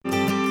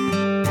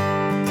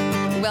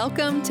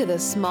Welcome to the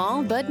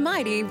Small But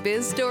Mighty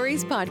Biz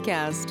Stories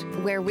podcast,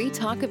 where we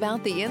talk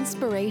about the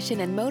inspiration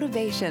and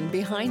motivation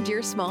behind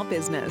your small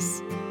business.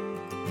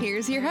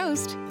 Here's your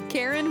host,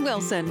 Karen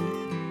Wilson.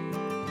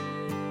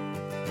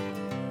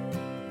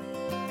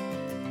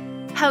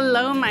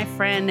 Hello, my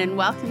friend, and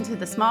welcome to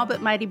the Small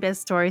But Mighty Biz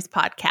Stories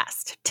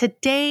podcast.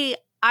 Today,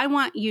 I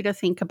want you to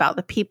think about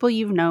the people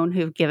you've known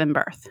who've given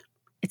birth.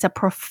 It's a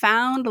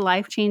profound,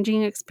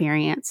 life-changing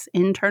experience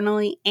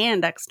internally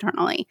and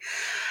externally.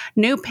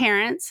 New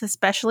parents,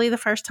 especially the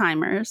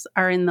first-timers,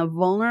 are in the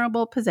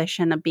vulnerable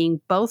position of being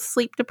both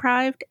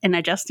sleep-deprived and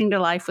adjusting to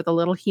life with a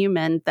little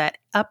human that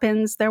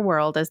upends their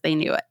world as they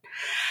knew it.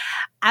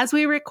 As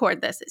we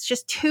record this, it's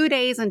just 2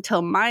 days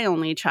until my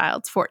only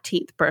child's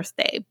 14th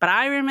birthday, but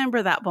I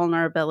remember that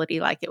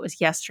vulnerability like it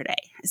was yesterday,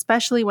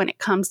 especially when it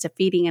comes to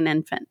feeding an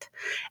infant.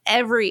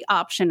 Every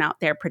option out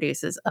there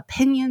produces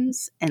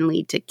opinions and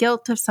lead to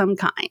guilt of some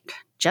kind.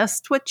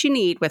 Just what you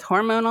need with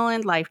hormonal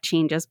and life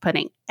changes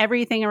putting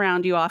everything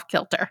around you off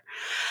kilter.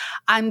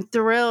 I'm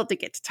thrilled to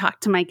get to talk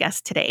to my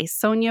guest today,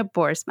 Sonya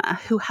Boersma,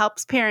 who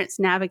helps parents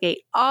navigate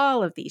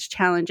all of these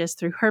challenges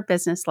through her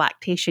business,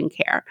 Lactation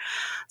Care.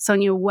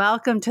 Sonya,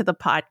 welcome to the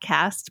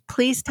podcast.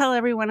 Please tell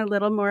everyone a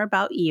little more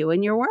about you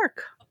and your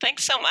work.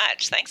 Thanks so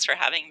much. Thanks for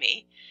having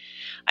me.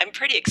 I'm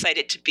pretty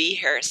excited to be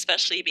here,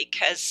 especially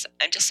because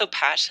I'm just so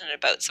passionate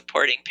about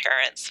supporting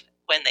parents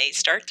when they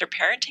start their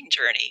parenting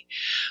journey,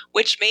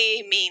 which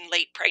may mean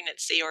late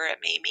pregnancy, or it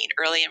may mean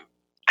early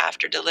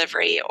after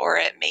delivery, or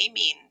it may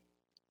mean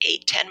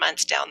 8-10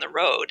 months down the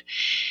road.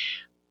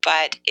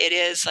 But it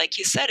is, like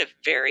you said, a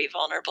very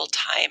vulnerable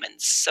time,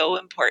 and so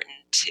important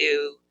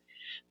to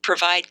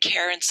provide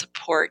care and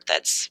support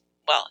that's,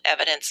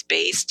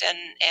 evidence-based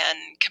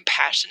and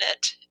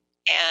compassionate,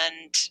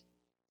 and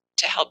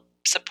to help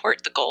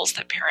support the goals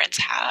that parents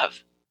have.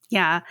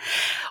 Yeah.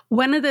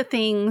 One of the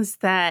things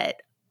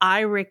that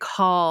I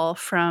recall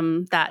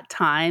from that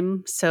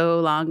time so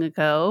long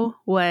ago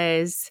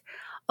was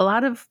a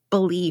lot of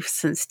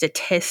beliefs and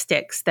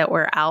statistics that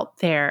were out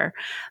there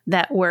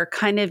that were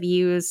kind of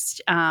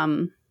used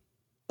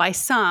by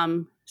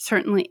some,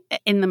 certainly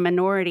in the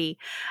minority,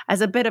 as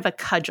a bit of a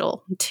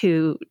cudgel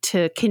to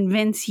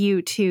convince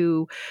you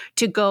to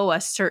go a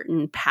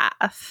certain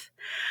path.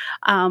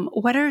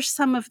 What are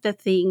some of the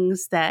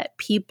things that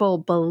people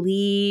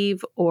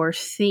believe or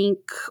think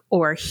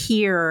or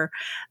hear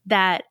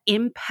that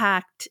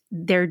impact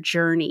their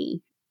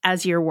journey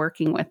as you're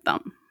working with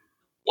them?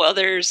 Well,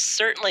 there's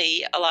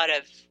certainly a lot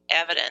of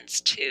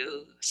evidence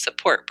to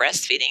support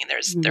breastfeeding.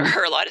 There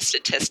are a lot of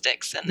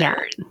statistics, and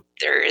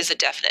there is a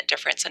definite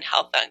difference in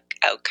health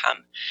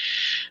outcome.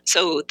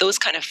 So those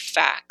kind of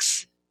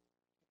facts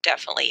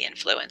definitely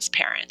influence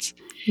parents.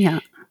 Yeah.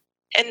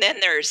 And then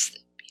there's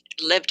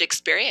lived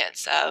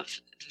experience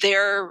of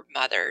their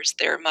mothers,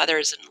 their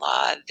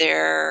mothers-in-law,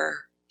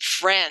 their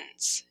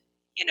friends.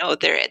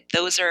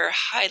 Those are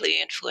highly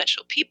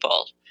influential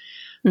people.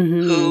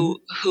 Mm-hmm.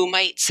 who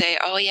might say,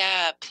 oh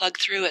yeah, plug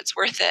through, it's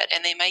worth it.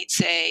 And they might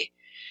say,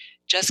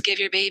 just give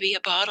your baby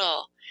a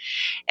bottle.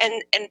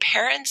 And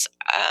parents,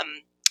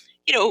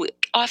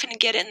 often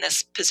get in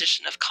this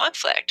position of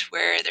conflict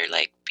where they're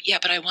like, yeah,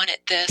 but I wanted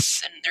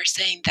this, and they're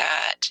saying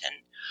that.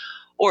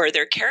 Or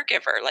their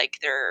caregiver, like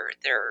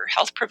their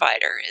health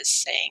provider, is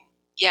saying,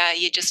 yeah,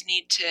 you just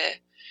need to,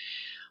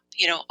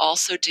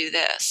 also do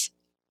this.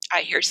 I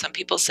hear some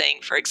people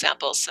saying, for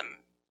example, some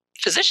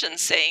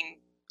physicians saying,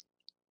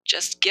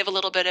 just give a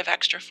little bit of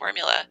extra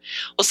formula.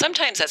 Well,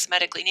 sometimes that's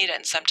medically needed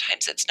and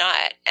sometimes it's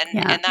not.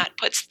 And that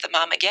puts the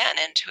mom again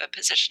into a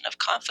position of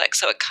conflict.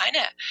 So it kind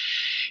of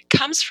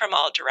comes from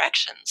all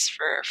directions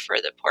for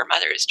the poor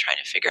mothers trying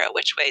to figure out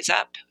which way's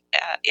up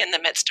in the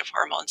midst of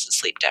hormones and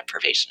sleep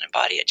deprivation and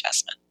body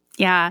adjustment.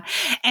 Yeah.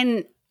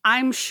 And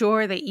I'm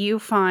sure that you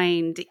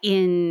find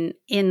in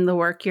the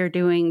work you're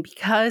doing,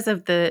 because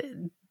of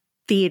the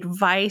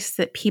advice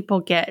that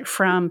people get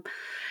from,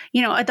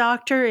 a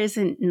doctor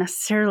isn't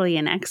necessarily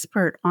an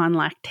expert on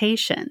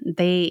lactation.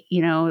 They,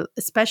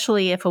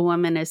 especially if a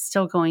woman is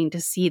still going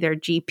to see their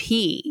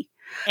GP.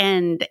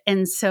 And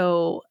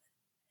so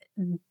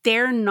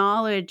their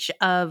knowledge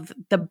of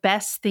the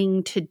best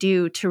thing to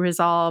do to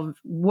resolve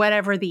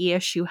whatever the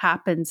issue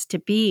happens to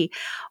be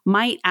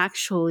might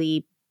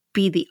actually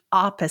be the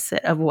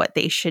opposite of what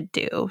they should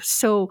do.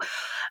 So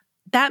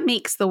that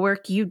makes the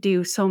work you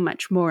do so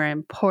much more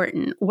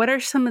important. What are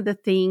some of the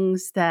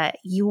things that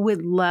you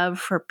would love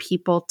for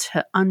people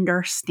to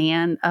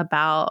understand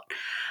about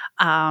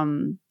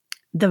the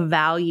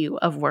value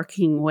of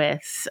working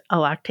with a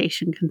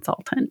lactation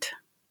consultant?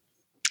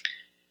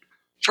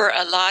 For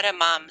a lot of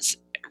moms,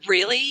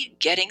 really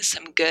getting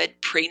some good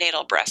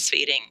prenatal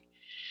breastfeeding,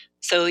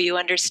 so you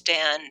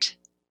understand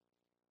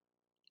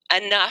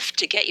enough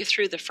to get you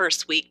through the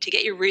first week, to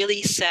get you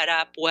really set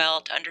up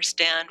well to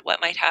understand what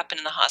might happen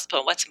in the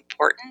hospital, what's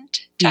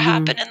important to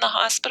happen in the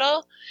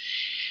hospital.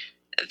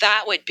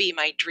 That would be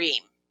my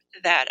dream,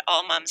 that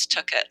all moms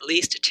took at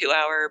least a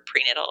 2-hour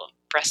prenatal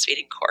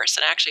breastfeeding course,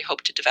 and I actually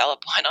hope to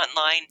develop one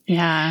online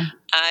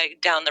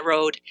down the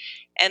road.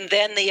 And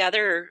then the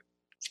other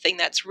thing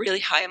that's really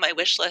high on my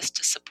wish list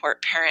to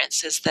support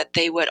parents is that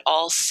they would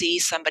all see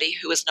somebody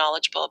who is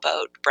knowledgeable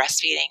about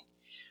breastfeeding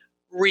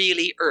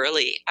really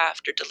early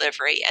after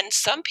delivery. And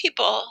some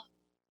people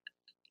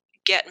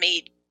get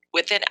me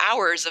within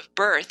hours of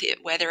birth,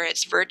 whether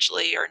it's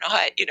virtually or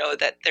not,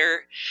 that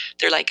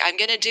they're like, I'm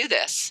going to do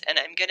this. And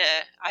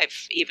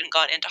I've even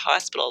gone into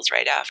hospitals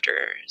right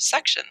after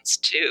sections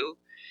to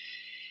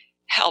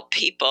help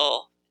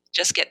people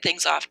just get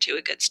things off to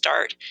a good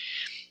start.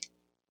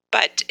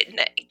 But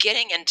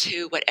getting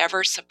into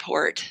whatever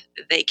support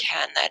they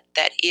can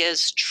that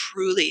is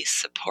truly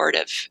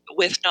supportive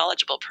with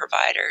knowledgeable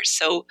providers.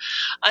 So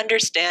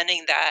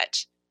understanding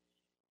that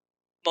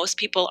most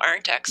people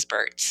aren't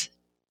experts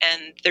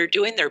and they're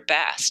doing their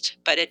best,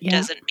 but it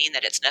doesn't mean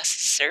that it's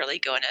necessarily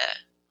going to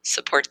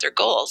support their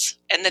goals.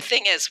 And the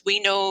thing is, we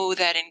know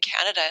that in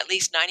Canada, at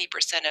least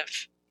 90%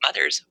 of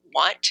mothers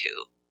want to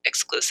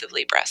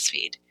exclusively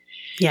breastfeed.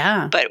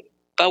 Yeah. But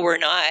we're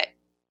not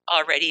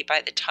already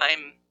by the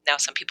time now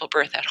some people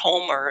birth at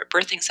home or at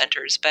birthing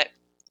centers, but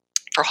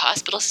for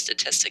hospital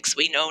statistics,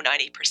 we know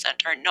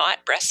 90% are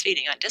not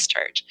breastfeeding on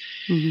discharge.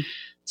 Mm-hmm.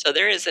 So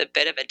there is a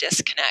bit of a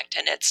disconnect,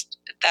 and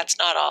that's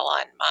not all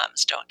on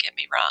moms, don't get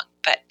me wrong,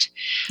 but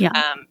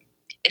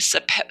it's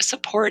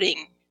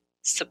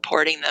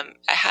supporting them,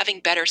 having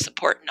better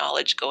support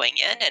knowledge going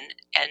in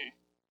and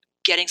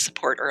getting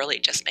support early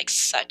just makes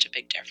such a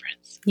big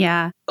difference.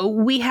 Yeah.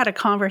 We had a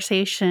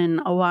conversation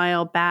a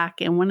while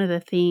back, and one of the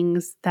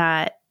things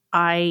that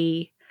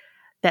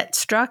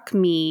struck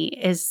me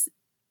is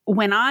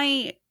when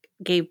I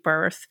gave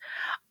birth,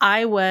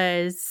 I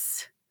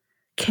was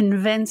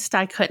convinced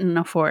I couldn't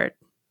afford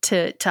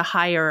to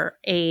hire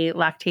a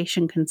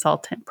lactation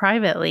consultant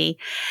privately.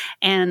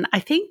 And I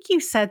think you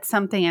said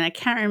something, and I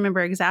can't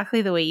remember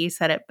exactly the way you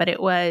said it, but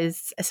it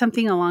was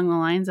something along the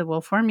lines of,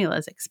 well, formula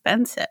is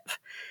expensive.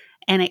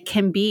 And it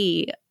can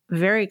be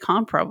very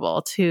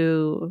comparable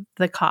to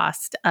the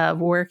cost of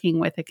working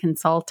with a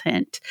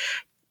consultant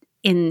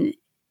and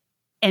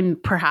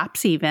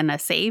perhaps even a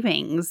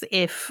savings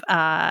if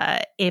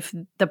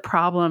the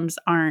problems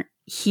aren't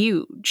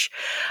huge.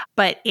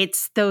 But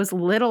it's those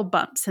little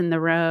bumps in the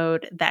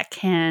road that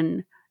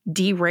can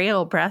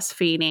derail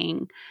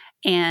breastfeeding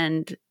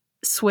and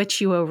switch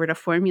you over to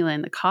formula,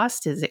 and the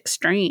cost is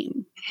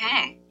extreme.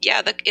 Mm-hmm.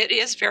 Yeah, it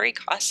is very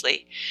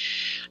costly.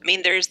 I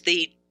mean, there's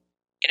the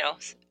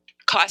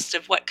cost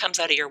of what comes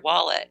out of your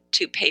wallet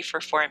to pay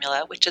for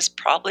formula, which is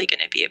probably going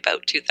to be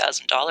about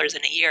 $2,000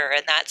 in a year.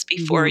 And that's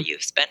before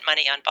you've spent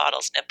money on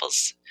bottles,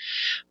 nipples,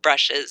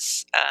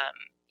 brushes,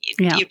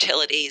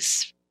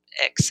 utilities,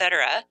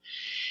 etc.,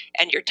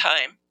 and your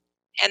time.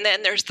 And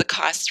then there's the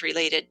costs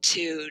related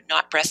to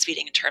not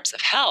breastfeeding in terms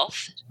of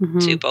health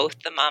to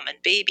both the mom and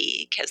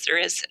baby, because there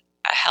is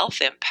a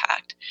health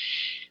impact.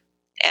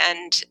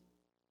 And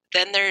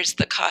then there's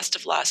the cost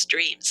of lost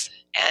dreams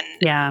and,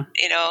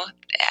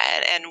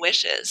 and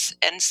wishes.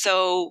 And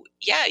so,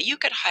 you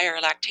could hire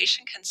a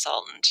lactation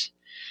consultant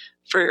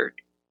for,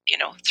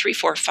 3,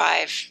 4,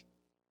 5,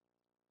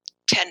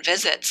 10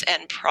 visits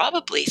and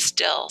probably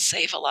still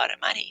save a lot of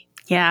money.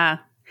 Yeah.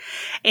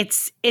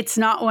 It's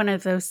not one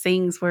of those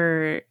things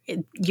where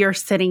you're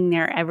sitting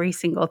there every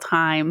single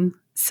time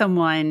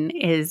someone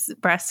is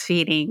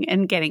breastfeeding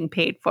and getting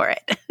paid for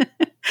it.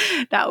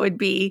 That would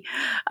be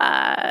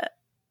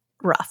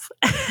rough.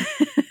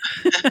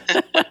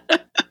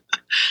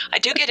 I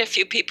do get a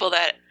few people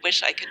that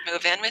wish I could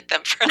move in with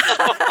them for a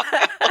little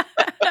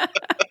while.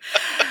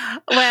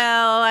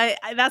 Well,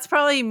 that's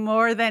probably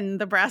more than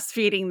the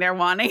breastfeeding they're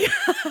wanting.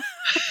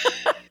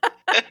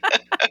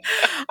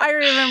 I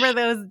remember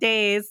those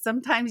days.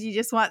 Sometimes you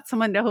just want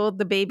someone to hold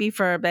the baby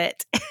for a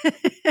bit.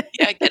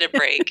 Yeah, get a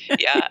break.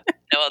 Yeah.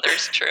 No,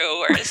 there's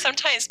true. Or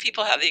sometimes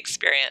people have the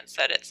experience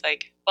that it's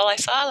like, well, I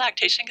saw a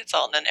lactation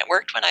consultant and it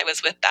worked when I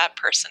was with that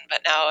person, but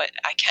now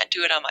I can't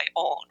do it on my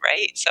own,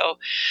 right? So,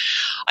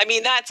 I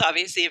mean, that's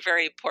obviously a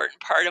very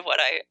important part of what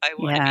I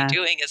want to be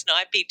doing is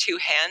not be too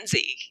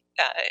handsy,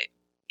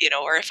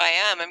 or if I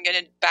am, I'm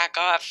going to back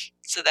off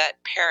so that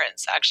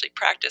parents actually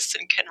practice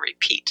and can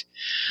repeat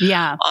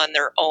on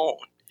their own.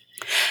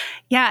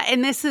 Yeah,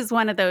 and this is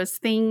one of those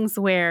things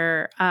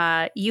where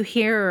you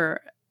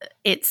hear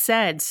it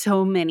said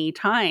so many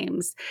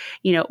times,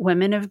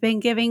 women have been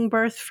giving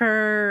birth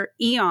for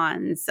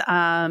eons,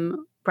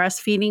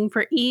 breastfeeding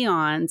for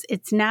eons.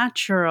 It's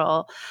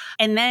natural.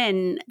 And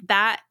then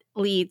that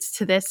leads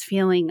to this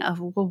feeling of,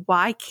 well,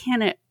 why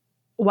can't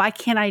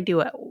I do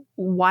it?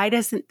 Why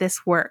doesn't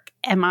this work?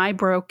 Am I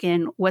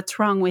broken? What's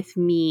wrong with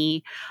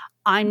me?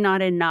 I'm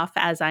not enough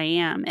as I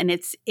am. And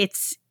it's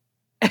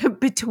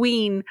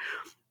between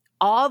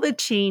all the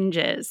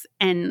changes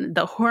and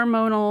the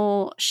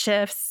hormonal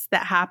shifts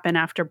that happen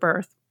after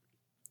birth,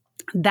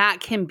 that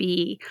can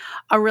be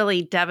a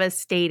really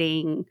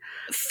devastating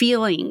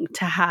feeling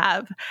to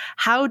have.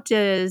 How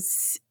do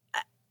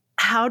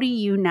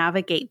you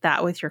navigate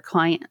that with your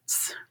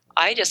clients?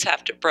 I just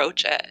have to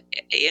broach it.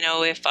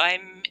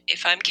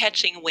 If I'm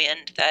catching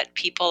wind that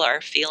people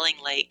are feeling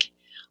like,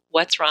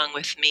 what's wrong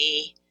with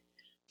me?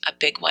 A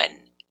big one.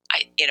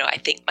 I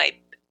think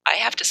I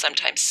have to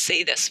sometimes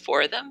say this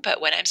for them, but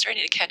when I'm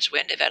starting to catch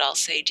wind of it, I'll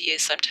say, do you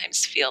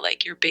sometimes feel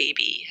like your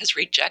baby has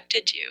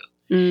rejected you?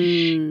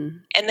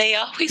 Mm. And they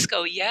always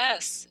go,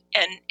 yes.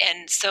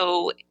 And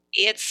so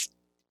it's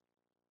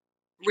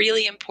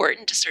really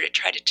important to sort of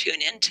try to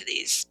tune into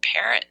these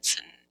parents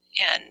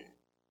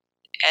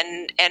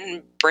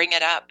and bring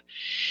it up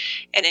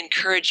and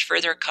encourage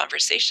further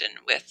conversation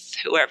with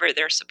whoever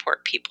their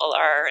support people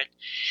are. And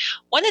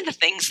one of the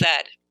things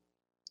that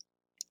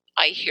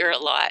I hear a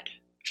lot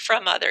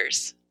from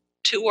others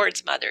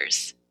towards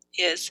mothers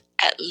is,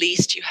 at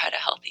least you had a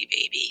healthy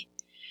baby.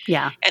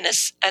 Yeah. And a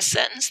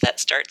sentence that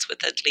starts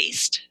with at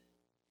least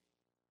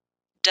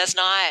does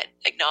not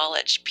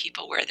acknowledge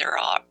people where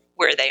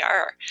they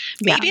are.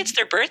 Yeah. Maybe it's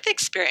their birth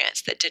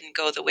experience that didn't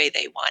go the way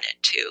they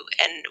wanted to.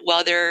 And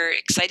while they're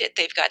excited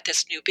they've got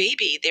this new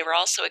baby, they were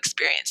also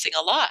experiencing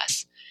a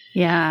loss.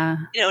 Yeah.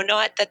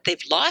 Not that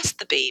they've lost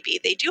the baby.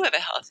 They do have a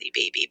healthy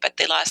baby, but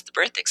they lost the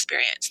birth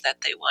experience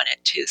that they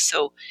wanted to.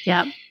 So,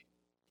 yeah.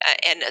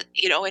 And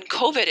in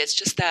COVID, it's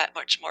just that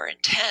much more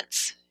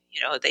intense.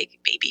 They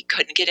maybe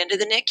couldn't get into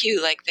the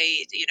NICU like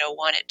they,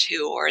 wanted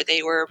to, or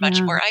they were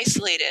much more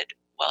isolated.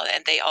 Well,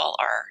 and they all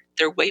are.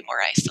 They're way more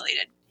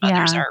isolated.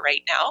 Mothers are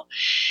right now.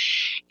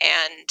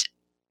 And,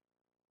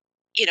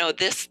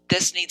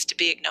 this needs to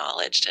be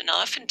acknowledged. And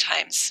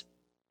oftentimes,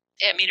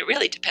 it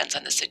really depends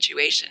on the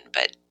situation,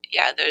 but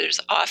yeah, there's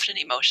often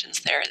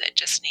emotions there that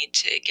just need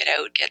to get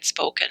out, get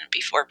spoken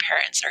before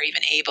parents are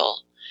even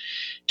able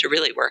to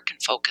really work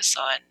and focus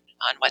on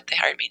what they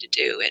hired me to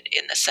do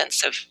in the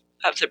sense of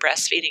the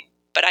breastfeeding.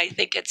 But I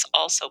think it's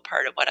also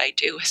part of what I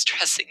do is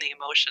stressing the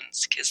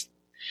emotions, because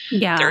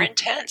they're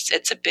intense.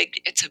 It's a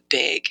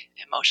big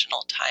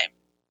emotional time.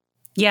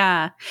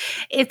 Yeah.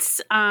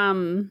 It's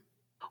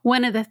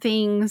one of the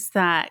things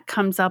that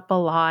comes up a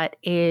lot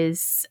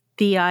is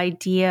the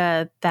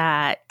idea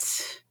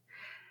that,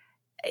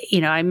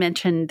 I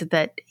mentioned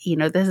that,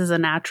 this is a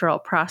natural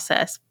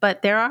process,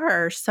 but there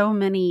are so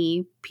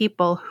many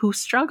people who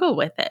struggle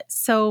with it.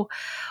 So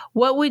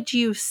what would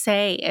you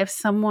say if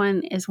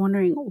someone is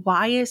wondering,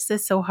 why is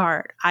this so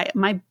hard?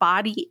 My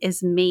body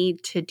is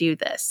made to do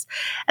this.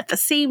 At the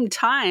same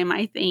time,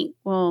 I think,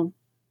 well,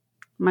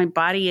 my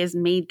body is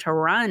made to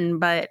run,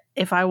 but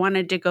if I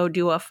wanted to go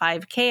do a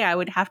 5K, I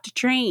would have to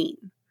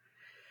train.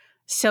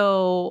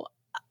 So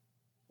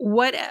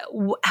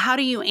how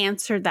do you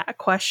answer that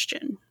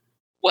question?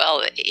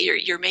 Well,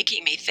 you're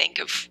making me think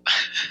of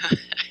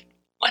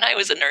when I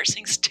was a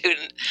nursing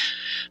student,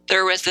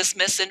 there was this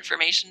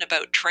misinformation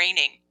about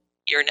training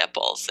your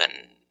nipples and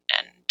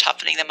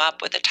toughening them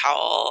up with a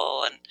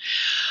towel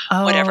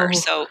and whatever.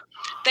 So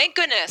thank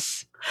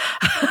goodness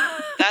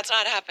that's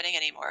not happening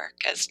anymore,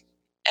 because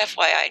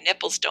FYI,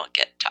 nipples don't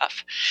get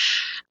tough.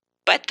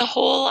 But the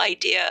whole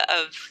idea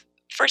of,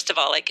 first of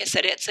all, like I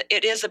said,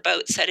 it is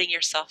about setting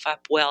yourself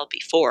up well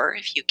before,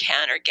 if you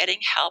can, or getting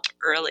help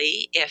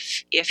early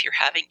if you're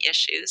having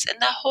issues.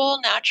 And the whole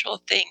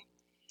natural thing,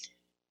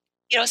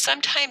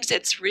 sometimes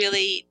it's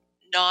really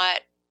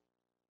not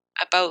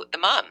about the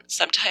mom.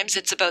 Sometimes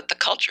it's about the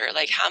culture.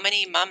 Like, how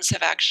many moms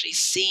have actually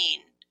seen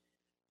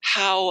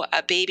how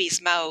a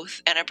baby's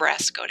mouth and a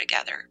breast go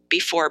together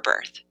before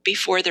birth,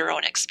 before their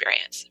own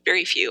experience?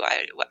 Very few,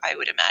 I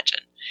would imagine.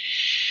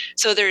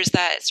 So there's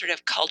that sort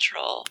of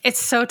cultural. It's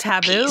so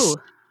taboo.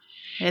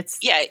 Piece.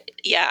 Yeah.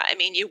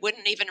 You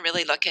wouldn't even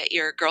really look at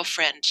your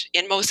girlfriend.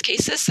 In most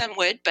cases, some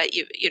would, but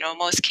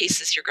most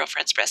cases your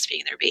girlfriend's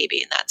breastfeeding their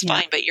baby, and that's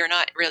fine. But you're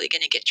not really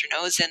going to get your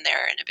nose in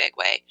there in a big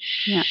way.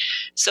 Yeah.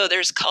 So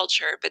there's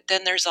culture, but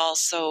then there's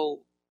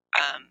also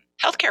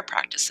healthcare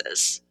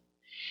practices.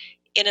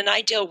 In an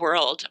ideal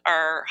world,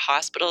 our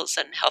hospitals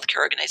and healthcare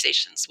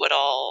organizations would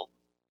all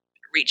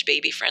reach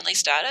baby-friendly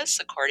status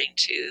according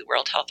to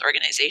World Health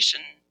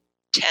Organization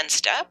 10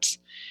 steps,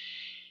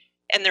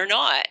 and they're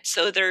not.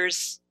 So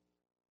there's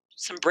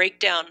some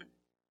breakdown,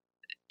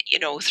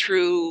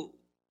 through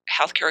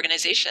healthcare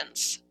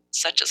organizations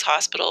such as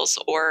hospitals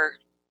or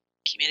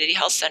community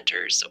health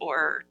centers,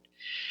 or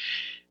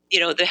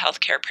the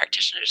healthcare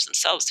practitioners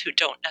themselves who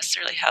don't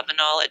necessarily have the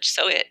knowledge.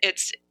 So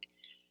it's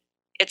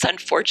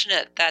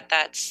unfortunate that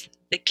that's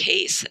the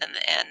case, and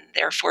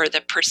therefore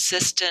the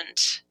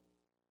persistent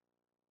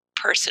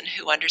person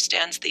who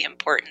understands the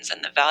importance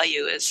and the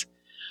value is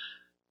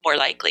more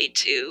likely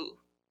to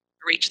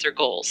reach their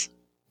goals.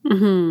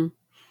 Mm-hmm.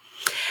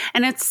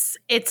 And it's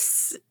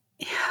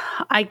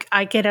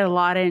I get a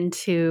lot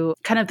into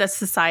kind of the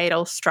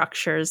societal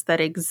structures that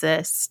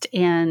exist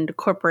and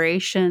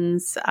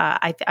corporations.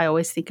 I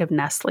always think of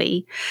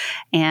Nestle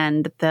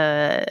and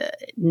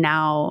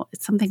now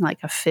it's something like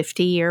a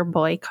 50-year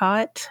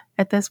boycott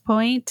at this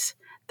point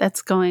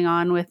that's going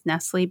on with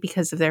Nestle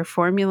because of their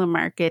formula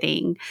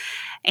marketing.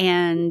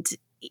 And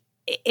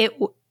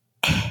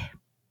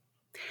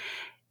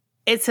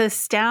it's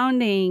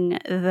astounding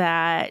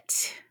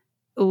that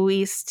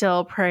we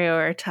still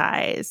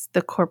prioritize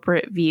the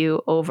corporate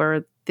view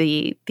over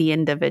the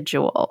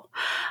individual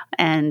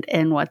and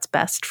what's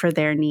best for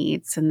their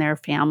needs and their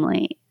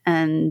family.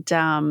 And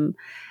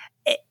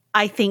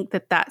I think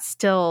that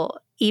still,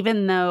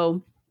 even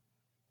though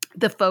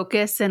the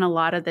focus in a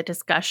lot of the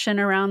discussion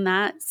around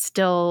that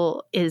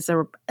still is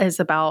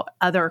about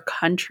other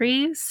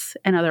countries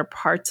and other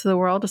parts of the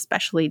world,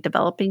 especially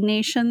developing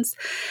nations.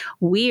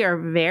 We are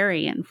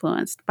very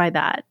influenced by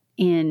that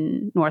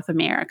in North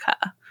America,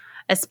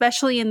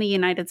 especially in the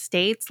United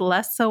States,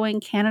 less so in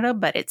Canada,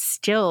 but it's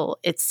still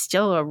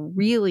a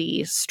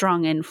really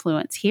strong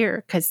influence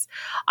here, because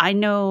I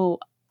know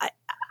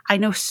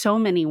so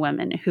many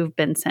women who've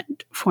been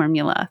sent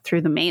formula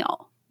through the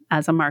mail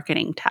as a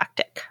marketing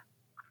tactic.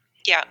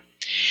 Yeah.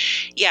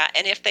 Yeah.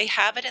 And if they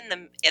have it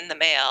in the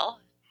mail,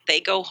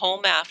 they go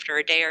home after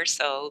a day or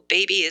so,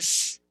 baby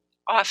is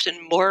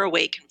often more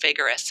awake and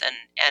vigorous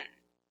and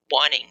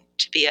wanting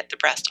to be at the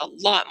breast a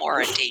lot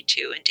more on day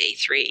 2 and day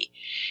 3.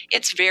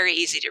 It's very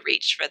easy to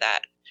reach for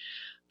that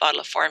bottle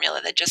of formula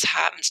that just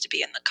happens to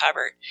be in the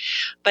cupboard.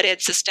 But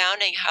it's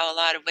astounding how a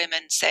lot of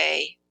women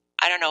say,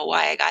 I don't know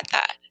why I got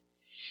that.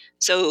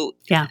 So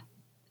yeah.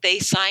 They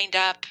signed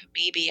up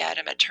maybe at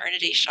a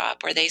maternity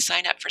shop, or they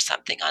signed up for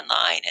something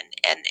online,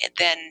 and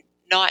then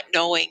not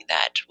knowing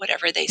that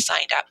whatever they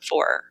signed up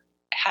for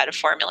had a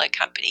formula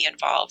company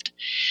involved.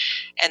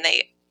 And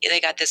they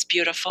got this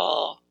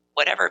beautiful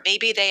whatever.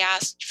 Maybe they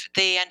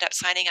end up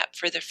signing up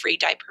for the free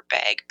diaper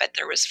bag, but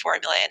there was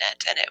formula in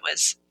it, and it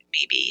was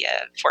maybe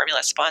a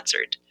formula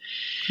sponsored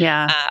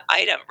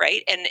item,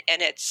 right? And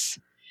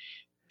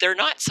they're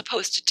not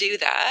supposed to do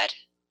that.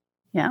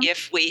 Yeah.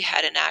 If we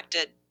had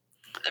enacted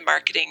the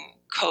marketing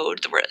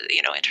code, the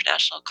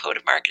International Code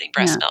of Marketing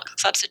Breast Milk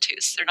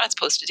Substitutes, they're not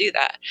supposed to do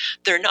that.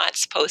 They're not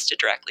supposed to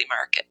directly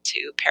market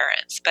to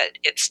parents, but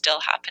it's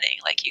still happening,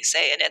 like you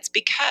say. And it's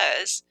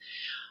because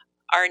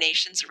our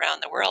nations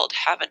around the world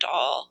haven't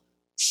all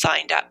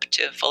signed up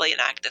to fully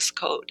enact this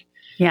code.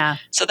 Yeah.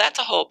 So that's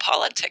a whole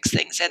politics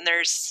things. And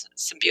there's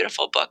some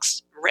beautiful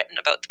books written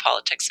about the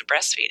politics of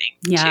breastfeeding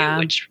too,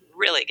 which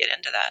really get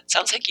into that.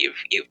 Sounds like you've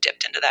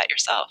dipped into that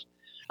yourself.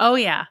 Oh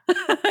yeah.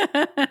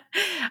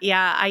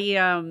 Yeah.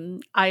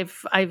 I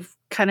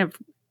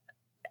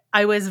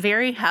was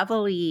very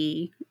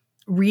heavily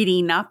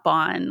reading up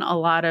on a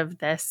lot of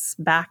this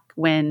back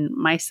when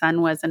my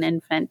son was an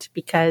infant,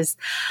 because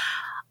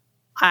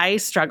I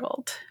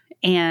struggled,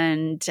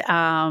 and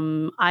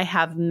I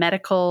have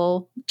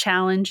medical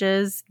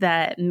challenges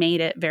that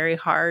made it very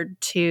hard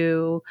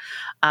to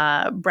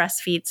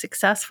breastfeed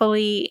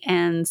successfully.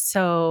 And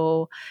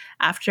so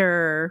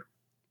after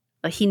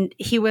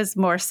he was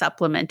more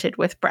supplemented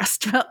with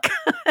breast milk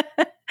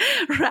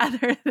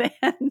rather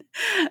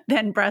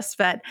than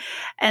breastfed.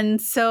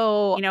 And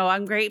so,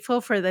 I'm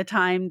grateful for the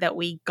time that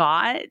we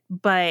got,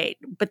 but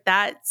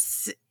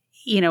that's,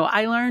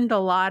 I learned a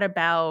lot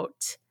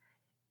about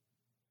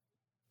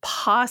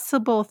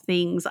possible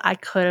things I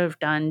could have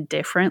done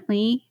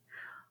differently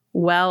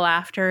well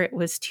after it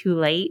was too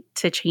late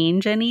to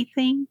change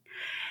anything.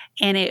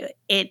 And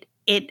it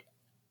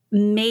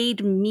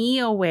made me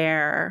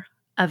aware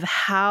of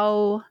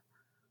how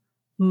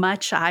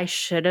much I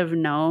should have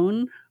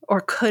known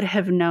or could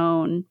have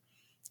known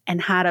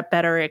and had a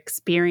better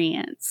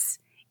experience.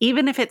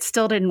 Even if it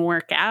still didn't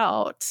work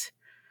out,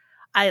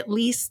 at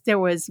least there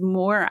was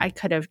more I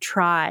could have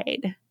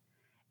tried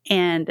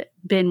and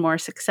been more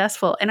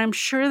successful. And I'm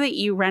sure that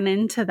you run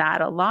into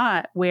that a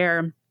lot,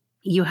 where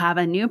you have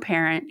a new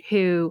parent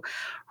who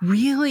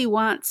really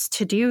wants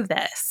to do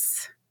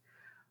this,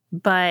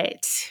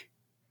 but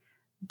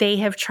they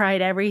have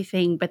tried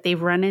everything, but they've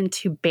run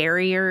into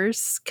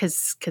barriers,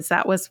 because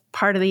that was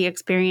part of the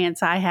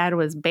experience I had,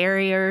 was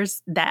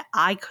barriers that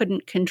I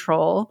couldn't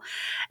control.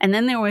 And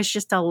then there was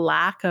just a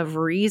lack of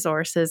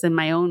resources in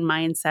my own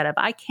mindset of,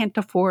 I can't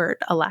afford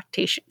a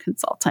lactation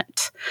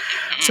consultant.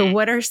 So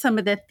what are some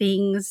of the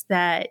things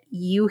that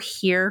you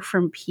hear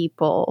from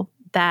people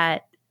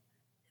that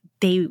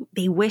they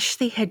wish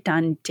they had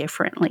done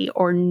differently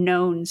or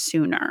known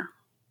sooner?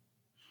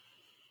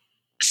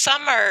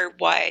 Some are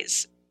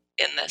wise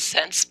in the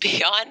sense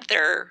beyond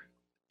their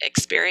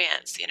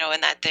experience,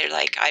 and that they're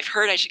like, I've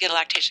heard I should get a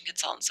lactation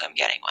consultant, so I'm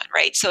getting one,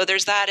 right? So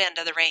there's that end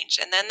of the range.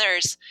 And then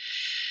there's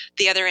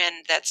the other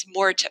end that's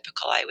more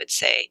typical, I would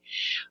say,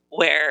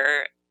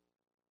 where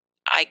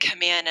I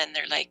come in and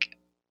they're like,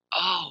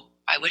 oh,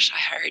 I wish I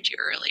hired you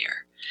earlier.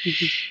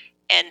 Mm-hmm.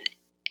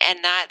 And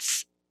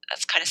that's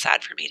kind of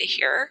sad for me to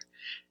hear.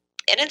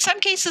 And in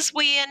some cases,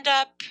 we end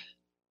up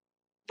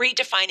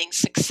redefining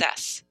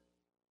success.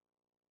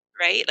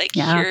 Right? Like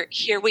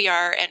here we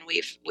are, and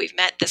we've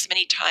met this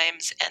many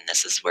times, and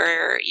this is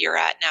where you're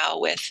at now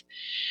with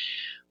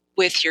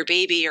your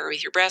baby or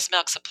with your breast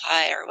milk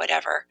supply or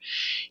whatever.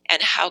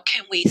 And how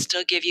can we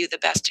still give you the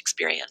best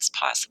experience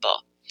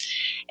possible?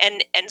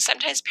 And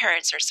sometimes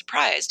parents are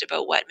surprised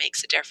about what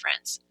makes a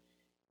difference.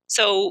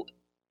 So,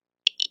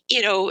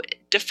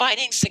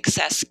 defining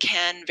success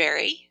can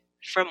vary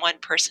from one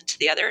person to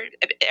the other.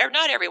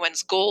 Not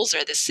everyone's goals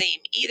are the same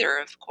either,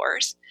 of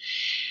course.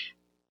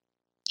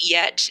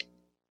 Yet,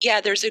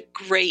 there's a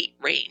great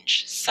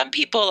range. Some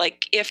people,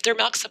 like, if their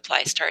milk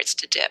supply starts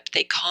to dip,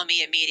 they call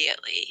me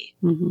immediately.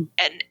 Mm-hmm.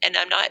 And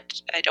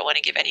I don't want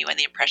to give anyone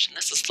the impression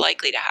this is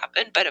likely to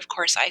happen, but of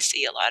course I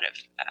see a lot of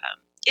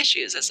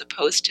issues as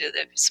opposed to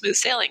the smooth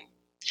sailing.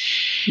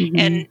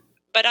 Mm-hmm.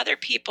 But other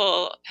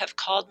people have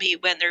called me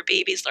when their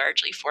baby's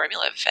largely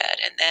formula fed,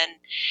 and then,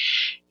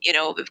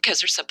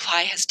 because their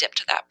supply has dipped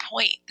to that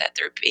point that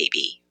their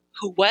baby,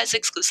 who was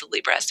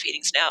exclusively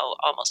breastfeeding, is now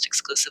almost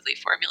exclusively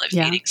formula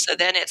feeding. So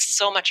then it's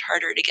so much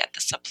harder to get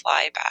the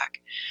supply back.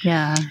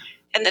 Yeah.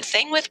 And the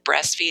thing with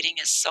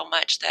breastfeeding is so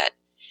much that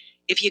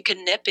if you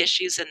can nip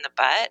issues in the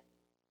bud,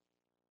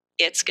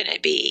 it's going to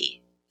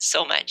be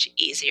so much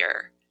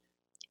easier.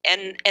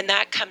 And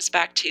that comes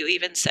back to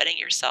even setting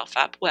yourself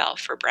up well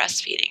for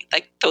breastfeeding.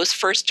 Like those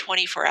first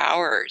 24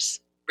 hours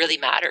really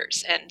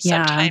matters. And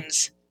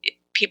sometimes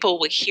people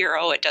will hear,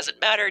 oh, it doesn't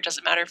matter. It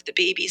doesn't matter if the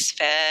baby's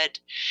fed,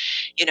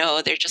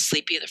 they're just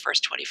sleepy the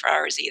first 24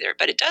 hours either.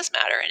 But it does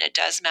matter. And it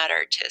does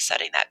matter to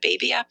setting that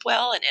baby up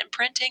well and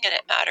imprinting, and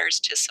it matters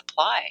to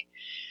supply.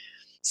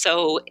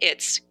 So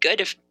it's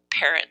good if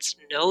parents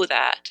know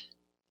that.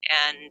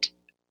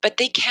 But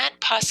they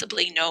can't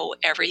possibly know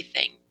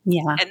everything.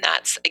 Yeah. And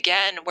that's,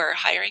 again, where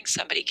hiring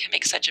somebody can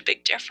make such a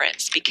big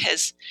difference,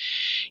 because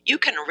you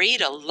can read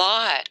a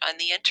lot on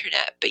the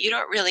internet, but you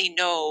don't really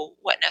know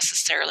what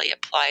necessarily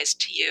applies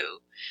to you.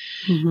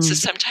 Mm-hmm. So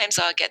sometimes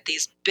I'll get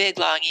these big,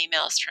 long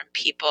emails from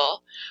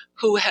people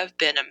who have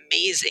been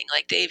amazing.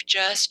 Like they've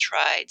just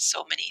tried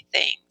so many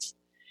things,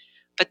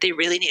 but they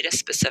really need a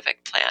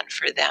specific plan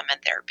for them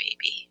and their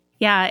baby.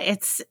 Yeah.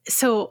 It's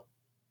so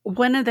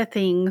one of the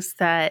things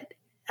that,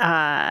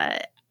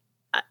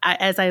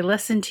 as I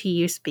listen to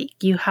you speak,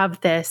 you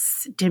have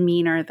this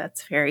demeanor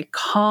that's very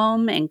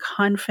calm and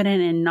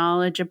confident and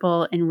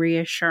knowledgeable and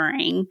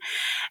reassuring.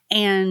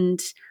 And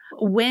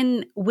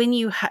when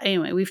you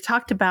anyway, we've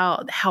talked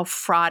about how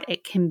fraught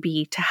it can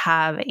be to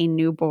have a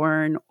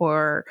newborn,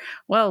 or,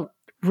 well,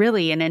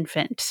 really an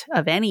infant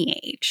of any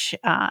age.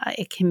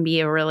 It can be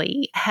a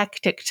really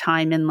hectic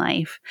time in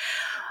life.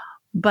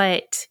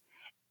 But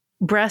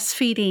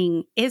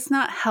breastfeeding is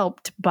not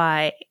helped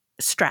by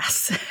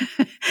stress.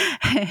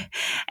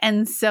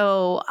 And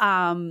so,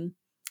 and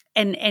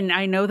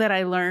I know that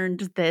I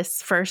learned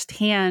this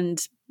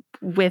firsthand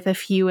with a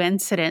few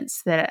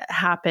incidents that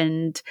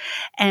happened.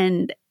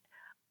 And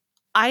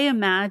I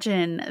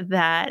imagine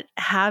that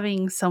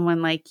having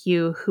someone like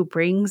you who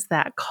brings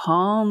that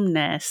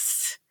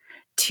calmness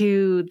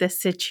to the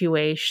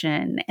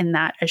situation and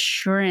that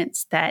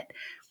assurance that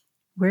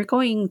we're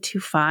going to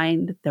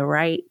find the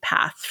right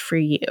path for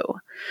you,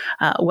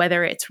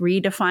 whether it's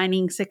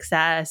redefining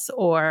success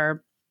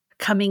or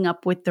coming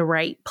up with the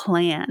right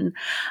plan.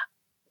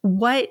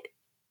 What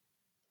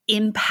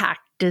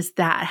impact does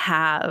that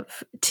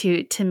have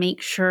to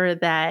make sure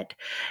that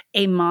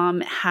a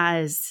mom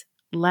has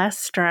less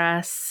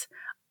stress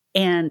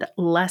and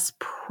less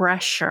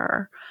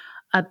pressure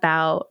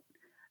about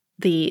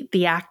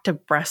the act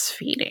of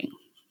breastfeeding?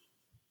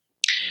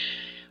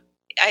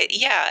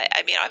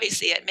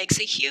 Obviously it makes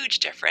a huge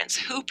difference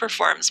who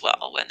performs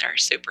well when they're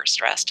super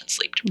stressed and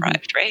sleep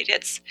deprived, right?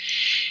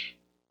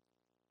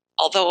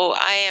 Although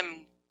I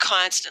am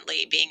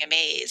constantly being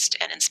amazed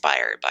and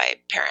inspired by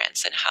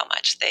parents and how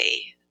much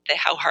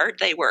how hard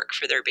they work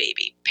for their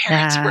baby.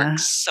 Parents work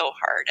so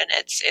hard, and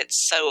it's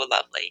so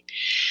lovely.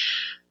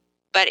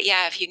 But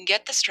yeah, if you can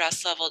get the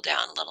stress level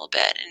down a little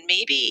bit, and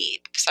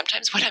maybe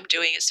sometimes what I'm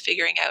doing is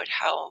figuring out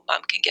how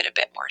mom can get a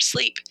bit more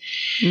sleep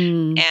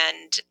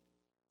and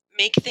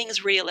make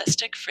things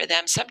realistic for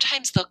them.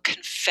 Sometimes they'll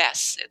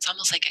confess. It's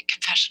almost like a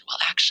confession. Well,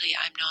 actually,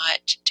 I'm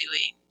not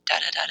doing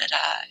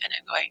da-da-da-da-da. And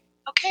I'm going,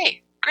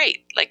 okay,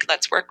 great. Like,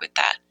 let's work with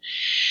that.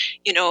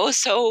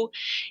 So,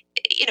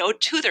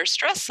 to their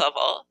stress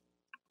level,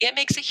 it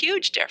makes a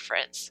huge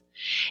difference.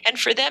 And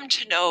for them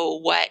to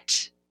know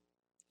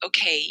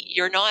okay,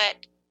 you're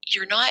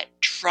not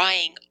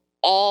trying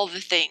all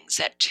the things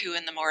at 2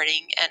 a.m.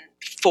 and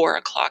 4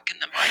 o'clock in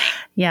the morning.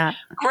 Yeah.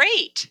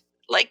 Great.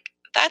 Like,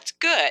 that's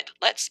good.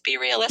 Let's be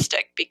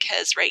realistic,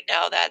 because right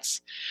now that's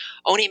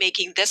only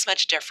making this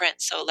much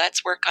difference. So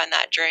let's work on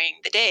that during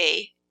the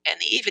day and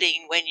the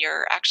evening when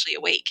you're actually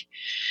awake.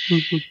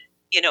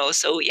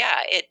 So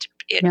yeah,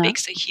 it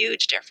makes a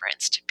huge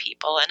difference to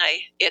people. And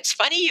it's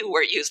funny you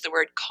use the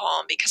word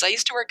calm, because I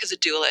used to work as a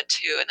doula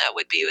too. And that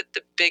would be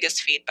the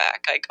biggest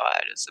feedback I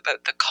got is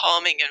about the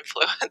calming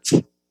influence.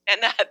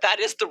 And that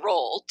is the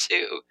role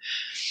too.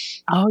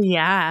 Oh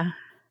yeah.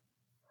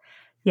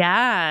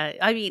 Yeah.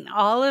 I mean,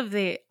 all of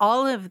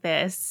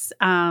this,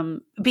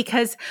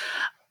 because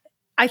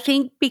I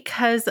think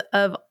because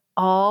of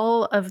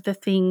all of the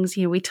things,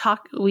 we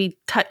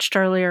touched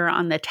earlier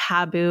on the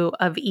taboo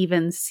of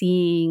even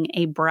seeing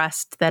a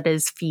breast that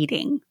is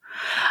feeding,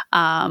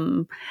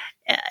 at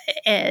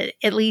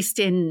least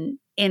in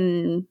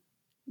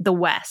the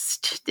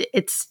West.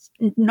 It's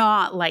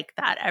not like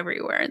that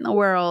everywhere in the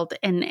world.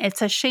 And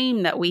it's a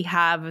shame that we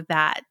have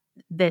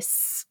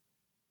this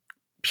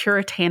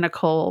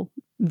puritanical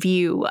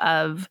view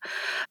of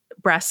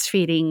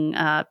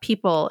breastfeeding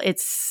people.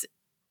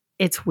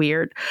 It's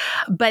weird.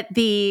 But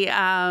the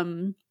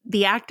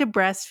act of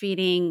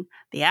breastfeeding,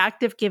 the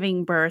act of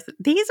giving birth,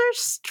 these are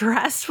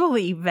stressful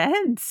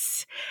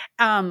events.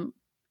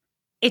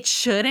 It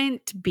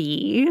shouldn't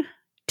be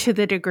to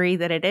the degree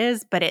that it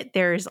is, but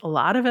there's a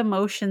lot of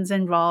emotions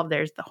involved.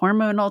 There's the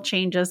hormonal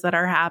changes that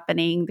are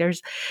happening.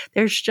 There's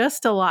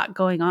just a lot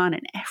going on,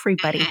 and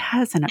everybody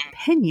has an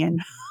opinion.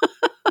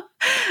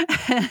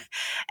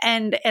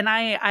 and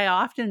I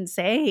often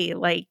say,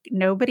 like,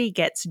 nobody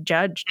gets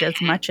judged as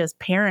much as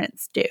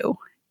parents do.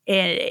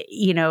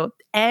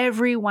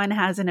 Everyone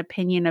has an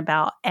opinion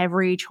about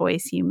every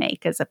choice you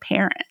make as a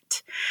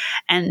parent.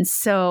 And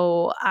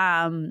so,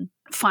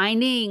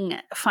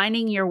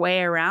 finding your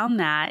way around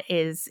that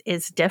is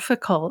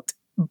difficult.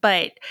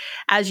 But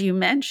as you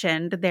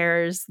mentioned,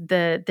 there's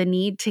the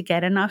need to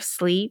get enough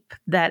sleep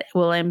that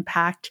will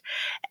impact.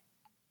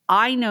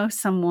 I know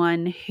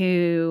someone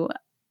who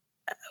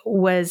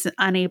was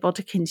unable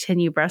to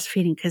continue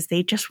breastfeeding because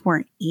they just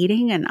weren't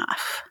eating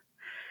enough.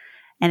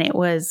 And it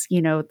was,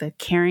 the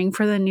caring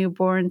for the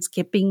newborn,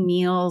 skipping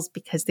meals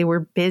because they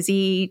were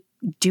busy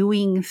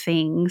doing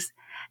things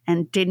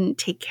and didn't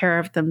take care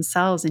of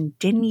themselves and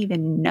didn't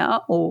even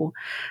know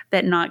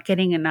that not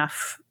getting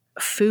enough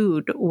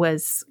food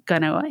was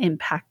going to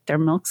impact their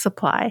milk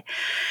supply.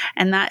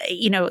 And that,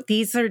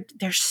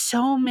 there's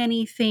so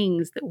many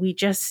things that we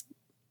just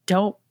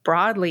don't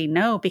broadly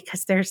know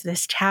because there's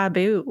this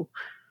taboo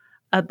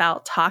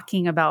about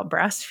talking about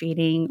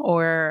breastfeeding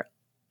or,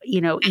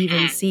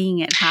 even seeing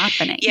it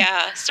happening.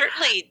 Yeah,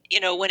 certainly,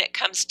 when it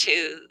comes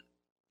to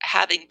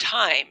having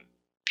time,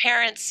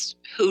 parents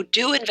who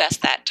do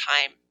invest that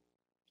time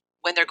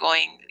when they're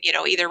going,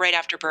 either right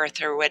after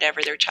birth or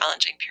whatever their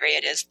challenging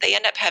period is, they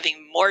end up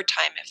having more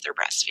time if they're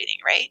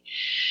breastfeeding, right?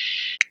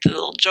 The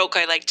little joke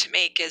I like to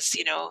make is,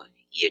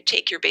 you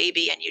take your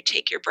baby and you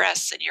take your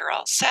breasts and you're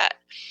all set.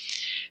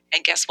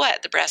 And guess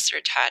what? The breasts are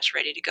attached,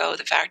 ready to go.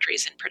 The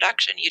factory's in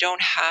production. You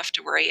don't have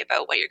to worry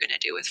about what you're going to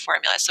do with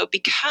formula. So it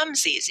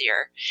becomes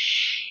easier.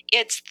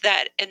 It's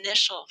that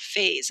initial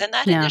phase. And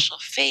that initial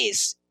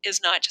phase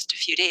is not just a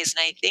few days.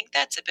 And I think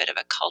that's a bit of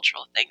a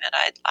cultural thing that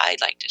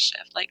I'd like to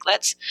shift. Like,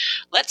 let's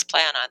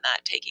plan on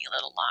that taking a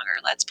little longer.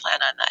 Let's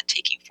plan on that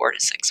taking 4 to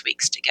 6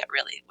 weeks to get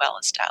really well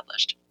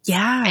established.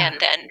 Yeah.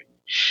 And then,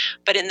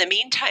 but in the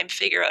meantime,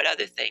 figure out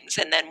other things.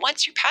 And then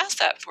once you're past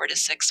that 4 to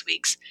 6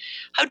 weeks,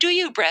 how do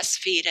you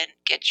breastfeed and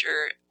get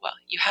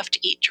you have to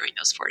eat during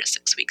those 4 to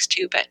 6 weeks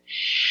too. But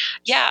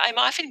yeah, I'm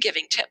often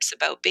giving tips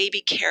about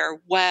baby care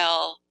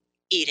while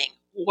eating,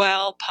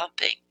 while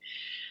pumping.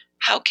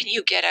 How can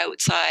you get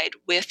outside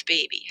with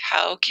baby?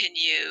 How can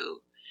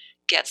you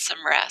get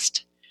some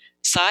rest?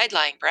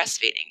 Sideline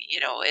breastfeeding,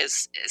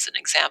 is an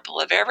example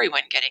of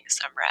everyone getting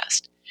some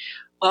rest.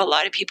 Well, a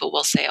lot of people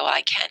will say,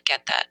 I can't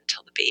get that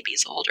until the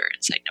baby's older.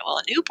 It's like, no,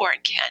 a newborn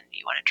can.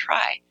 You want to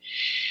try.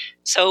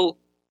 So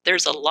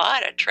there's a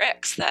lot of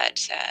tricks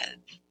that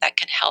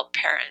can help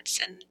parents.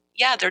 And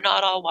yeah, they're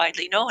not all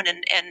widely known.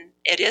 And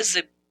it is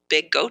a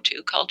big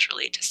go-to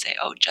culturally to say,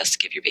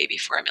 just give your baby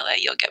formula.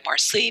 You'll get more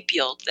sleep.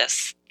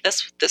 This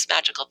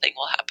magical thing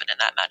will happen and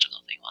that magical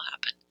thing will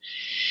happen.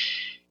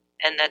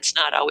 And that's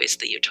not always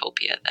the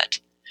utopia that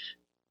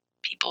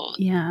people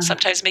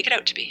sometimes make it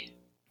out to be.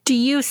 Do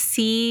you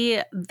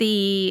see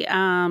the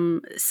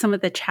some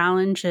of the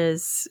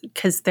challenges,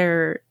 because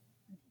they're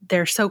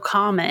so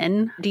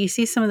common? Do you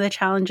see some of the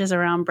challenges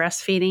around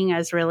breastfeeding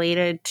as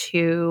related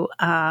to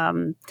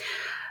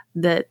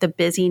the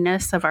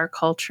busyness of our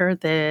culture?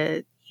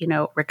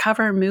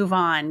 Recover, move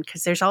on,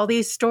 because there's all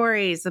these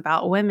stories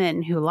about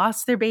women who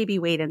lost their baby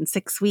weight in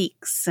 6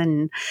 weeks,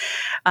 and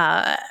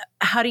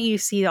how do you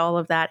see all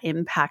of that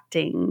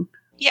impacting?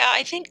 Yeah,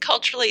 I think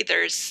culturally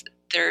there's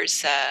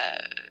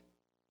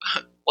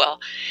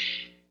well,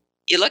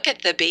 you look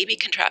at the baby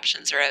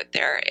contraptions are out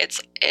there.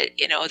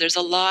 There's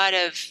a lot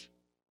of,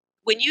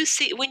 when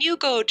you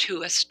go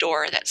to a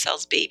store that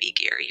sells baby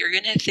gear, you're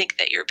going to think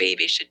that your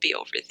baby should be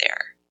over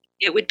there.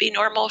 It would be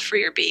normal for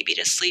your baby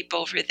to sleep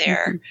over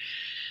there,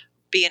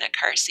 be in a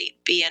car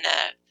seat, be in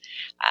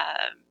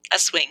a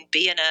swing,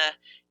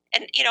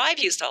 and I've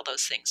used all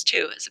those things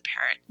too as a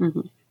parent.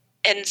 Mm-hmm.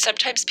 And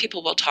sometimes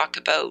people will talk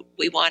about,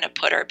 we want to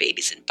put our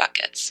babies in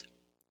buckets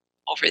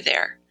over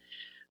there.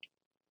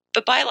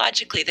 But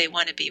biologically, they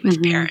want to be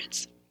with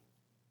parents.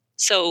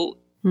 So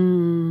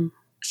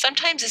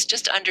sometimes it's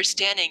just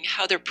understanding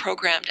how they're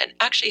programmed and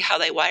actually how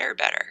they wire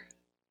better.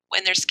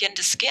 When they're skin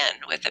to skin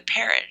with a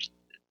parent,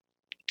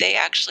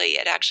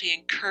 it actually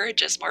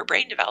encourages more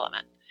brain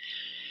development.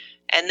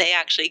 And they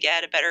actually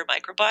get a better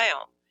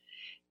microbiome.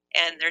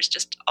 And there's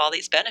just all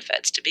these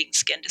benefits to being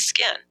skin to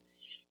skin.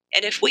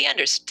 And if we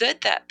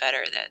understood that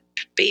better, that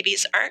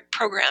babies aren't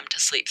programmed to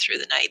sleep through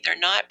the night, they're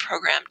not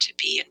programmed to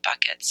be in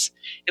buckets.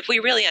 If we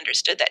really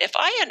understood that, if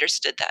I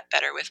understood that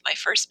better with my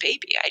first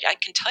baby, I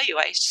can tell you,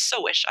 I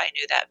so wish I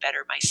knew that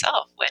better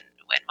myself when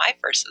my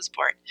first was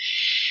born.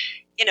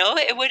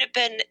 It would have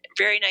been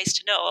very nice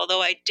to know,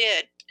 although I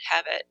did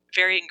have it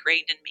very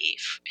ingrained in me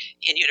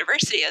in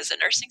university as a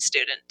nursing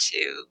student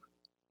to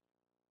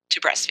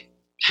breastfeed.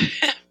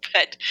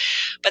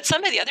 But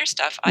some of the other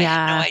stuff I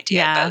had no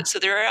idea about. So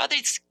there are all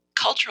these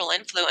cultural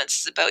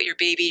influences about your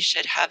baby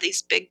should have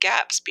these big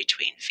gaps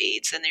between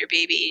feeds and your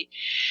baby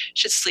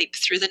should sleep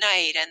through the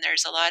night. And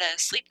there's a lot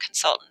of sleep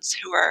consultants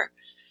who are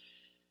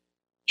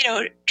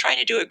trying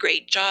to do a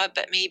great job,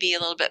 but maybe a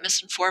little bit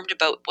misinformed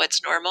about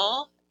what's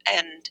normal.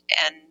 And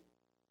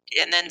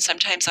then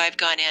sometimes I've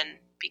gone in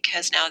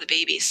because now the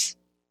baby's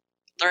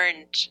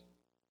learned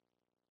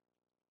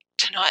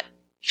to not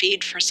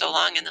feed for so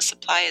long and the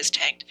supply is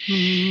tanked.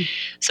 Mm-hmm.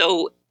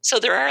 So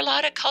there are a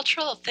lot of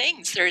cultural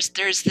things. There's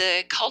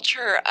the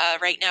culture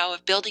right now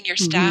of building your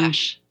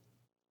stash.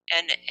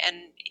 And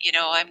I'm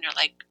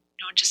like,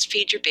 no, just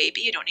feed your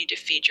baby. You don't need to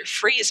feed your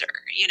freezer.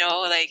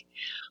 Like,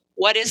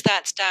 what is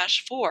that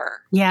stash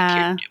for?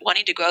 Yeah. If you're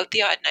wanting to go out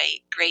the odd night,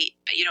 great,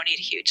 but you don't need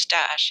a huge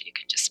stash. You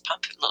can just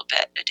pump a little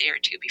bit a day or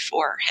two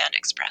before Hand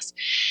Express.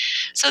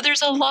 So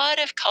there's a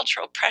lot of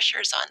cultural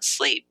pressures on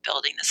sleep,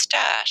 building the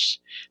stash,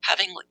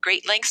 having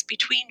great lengths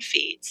between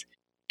feeds,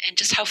 and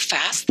just how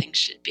fast things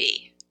should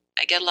be.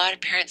 I get a lot of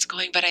parents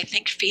going, but I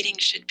think feeding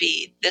should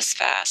be this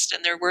fast,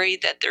 and they're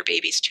worried that their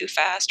baby's too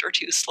fast or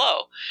too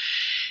slow.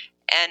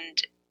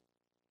 And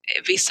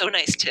it'd be so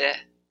nice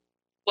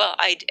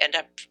I'd end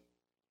up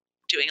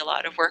doing a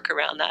lot of work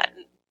around that.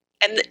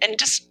 And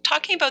just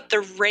talking about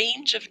the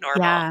range of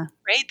normal,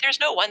 right? There's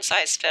no one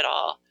size fit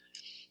all.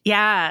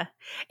 Yeah.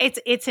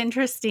 It's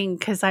interesting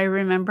because I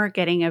remember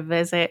getting a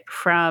visit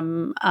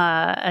from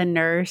a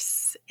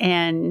nurse,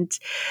 and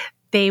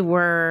they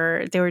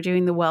were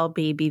doing the well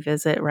baby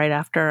visit right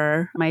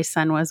after my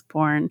son was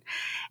born.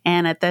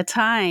 And at the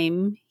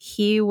time,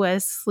 he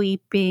was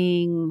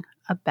sleeping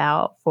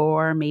about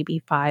 4,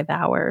 maybe 5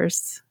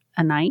 hours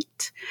a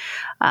night.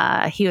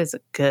 He was a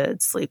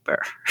good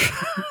sleeper.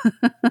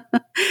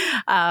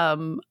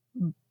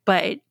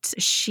 But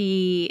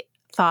she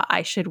thought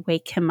I should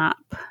wake him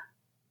up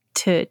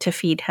to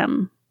feed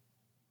him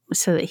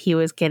so that he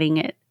was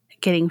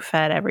getting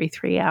fed every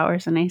 3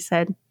 hours. And I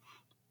said,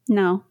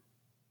 no,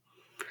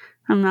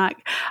 I'm not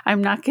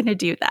going to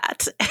do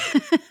that.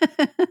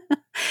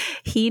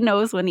 He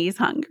knows when he's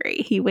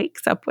hungry. He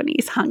wakes up when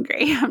he's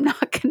hungry. I'm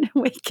not going to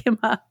wake him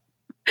up.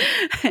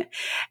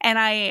 And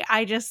I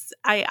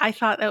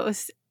thought that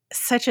was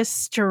such a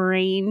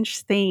strange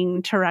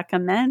thing to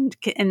recommend.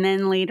 And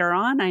then later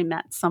on, I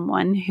met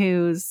someone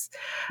whose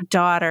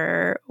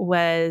daughter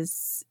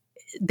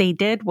they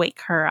did wake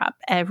her up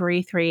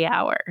every 3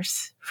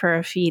 hours for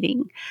a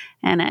feeding.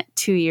 And at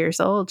 2 years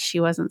old,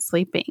 she wasn't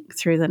sleeping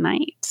through the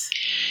night.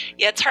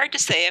 Yeah, it's hard to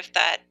say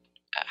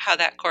how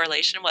that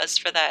correlation was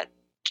for that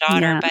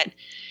daughter. But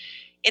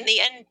in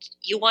the end,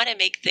 you want to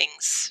make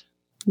things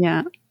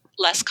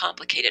less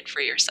complicated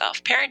for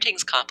yourself.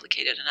 Parenting's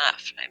complicated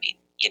enough. I mean,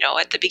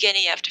 at the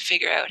beginning, you have to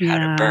figure out how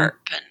to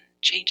burp and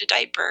change a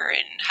diaper,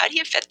 and how do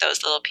you fit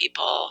those little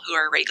people who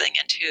are wriggling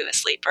into a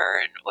sleeper,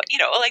 and what,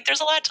 like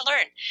there's a lot to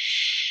learn.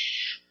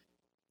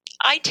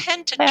 I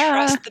tend to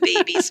trust the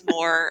babies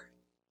more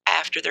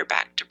after they're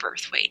back to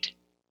birth weight,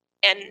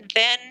 and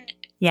then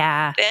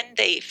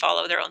they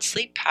follow their own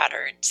sleep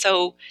pattern.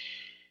 So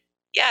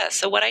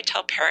what I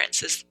tell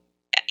parents is,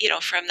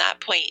 from that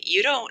point,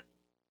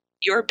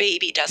 your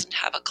baby doesn't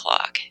have a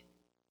clock.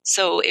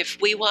 So if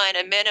we want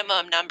a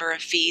minimum number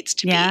of feeds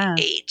to be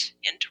 8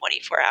 in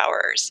 24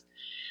 hours,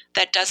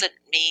 that doesn't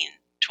mean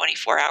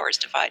 24 hours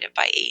divided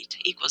by 8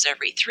 equals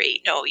every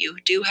 3. No, you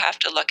do have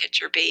to look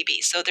at your baby.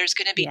 So there's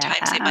going to be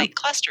times they might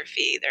cluster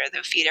feed, or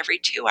they'll feed every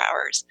 2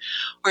 hours.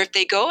 Or if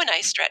they go a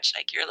nice stretch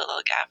like your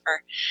little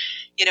gaffer,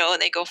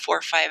 and they go 4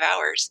 or 5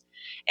 hours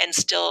and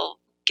still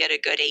get a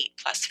good 8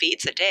 plus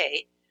feeds a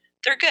day,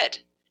 they're good.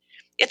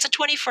 It's a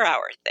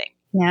 24-hour thing.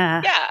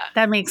 Yeah.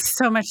 That makes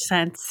so much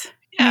sense.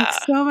 Yeah.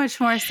 Makes so much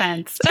more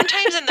sense.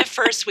 Sometimes in the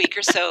first week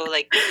or so,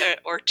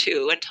 or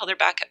 2, until they're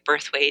back at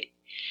birth weight,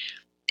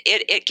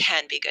 it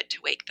can be good to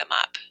wake them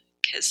up,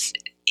 because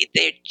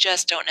they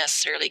just don't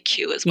necessarily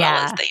cue as well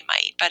as they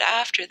might. But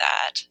after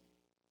that,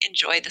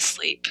 enjoy the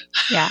sleep.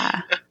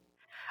 Yeah.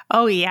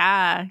 Oh,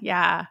 yeah.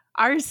 Yeah.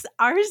 Ours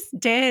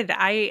did.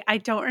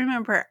 I don't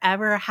remember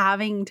ever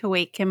having to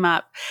wake him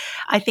up.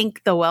 I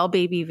think the well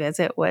baby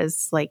visit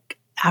was like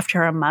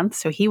after a month.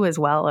 So he was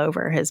well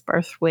over his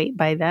birth weight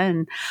by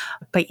then.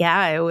 But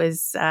yeah, it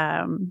was,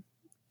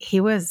 he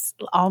was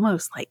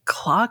almost like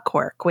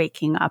clockwork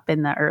waking up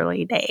in the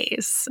early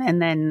days.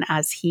 And then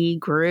as he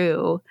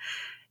grew,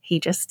 he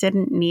just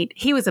didn't need,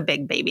 he was a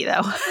big baby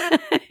though.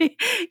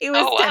 He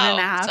was 10 and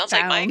a half Sounds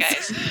pounds. like my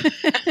guys.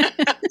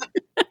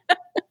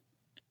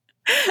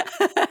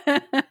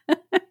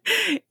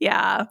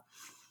 Yeah.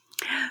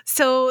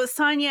 So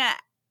Sonya,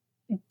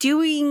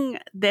 doing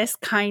this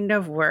kind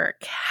of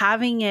work,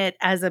 having it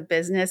as a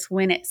business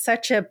when it's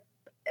such a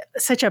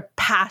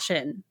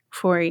passion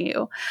for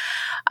you,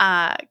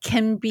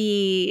 can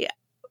be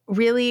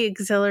really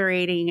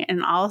exhilarating,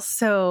 and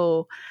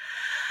also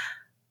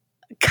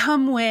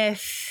come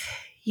with,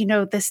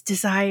 this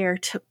desire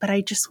but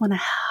I just want to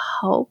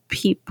help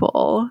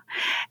people.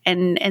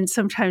 And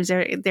sometimes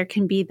there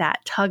can be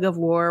that tug of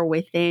war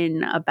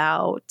within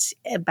about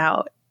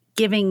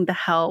giving the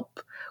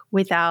help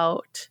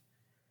without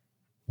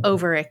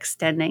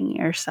overextending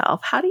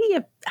yourself. How do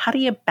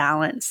you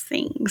balance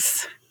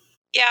things?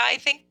 Yeah, I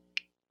think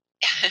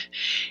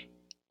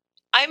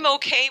I'm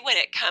okay when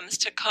it comes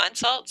to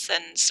consults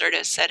and sort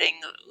of setting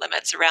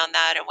limits around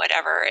that and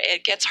whatever.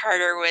 It gets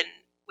harder when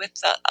with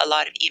a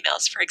lot of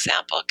emails, for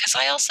example, because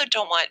I also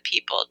don't want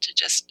people to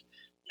just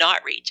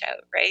not reach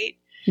out, right?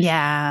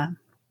 Yeah.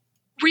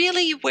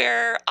 Really,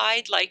 where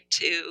I'd like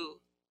to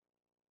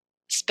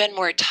spend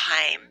more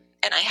time,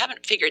 and I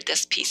haven't figured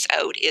this piece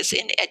out, is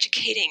in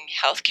educating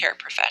healthcare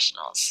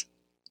professionals.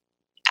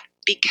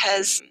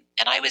 Because,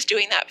 and I was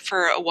doing that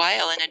for a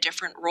while in a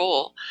different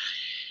role,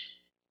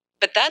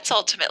 but that's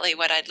ultimately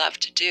what I'd love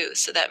to do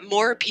so that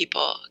more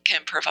people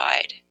can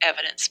provide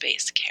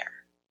evidence-based care,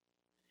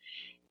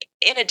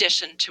 in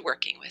addition to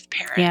working with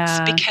parents,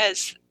 Yeah.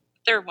 because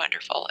they're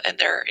wonderful and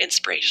they're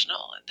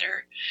inspirational and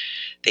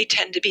they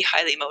tend to be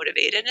highly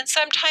motivated. And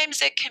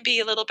sometimes it can be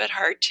a little bit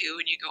hard too.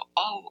 And you go,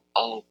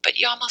 oh, but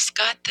you almost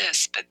got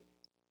this. But,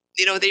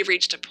 they've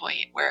reached a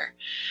point where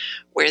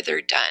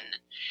they're done.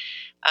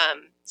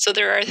 So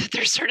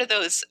there's sort of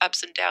those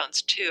ups and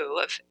downs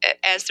too,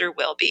 as there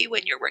will be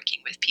when you're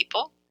working with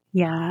people.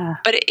 Yeah.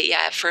 But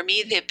for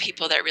me, the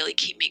people that really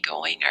keep me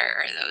going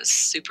are those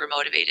super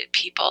motivated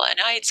people. And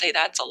I'd say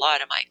that's a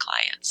lot of my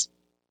clients.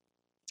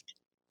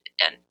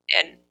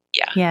 And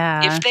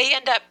Yeah.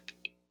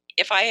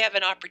 if I have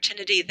an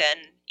opportunity, then,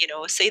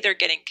 say they're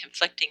getting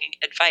conflicting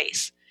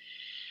advice,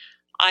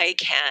 I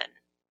can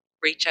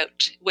reach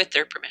out, with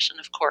their permission,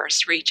 of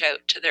course, reach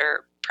out to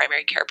their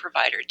primary care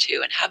provider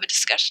too and have a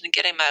discussion and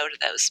get them out of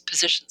those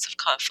positions of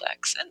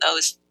conflicts. And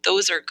those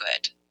are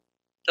good.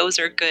 Those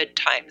are good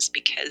times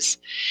because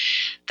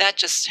that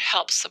just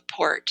helps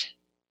support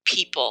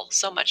people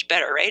so much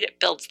better, right? It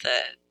builds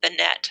the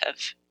net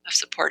of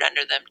support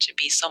under them to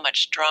be so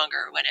much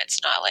stronger when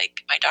it's not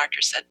like my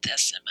doctor said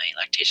this and my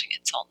lactation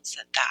consultant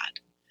said that.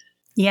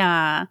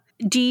 Yeah.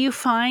 Do you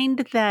find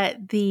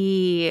that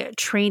the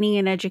training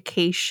and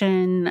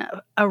education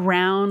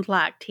around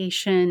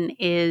lactation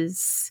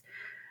is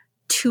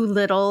too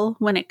little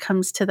when it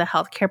comes to the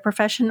healthcare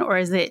profession, or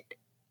is it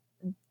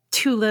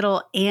too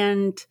little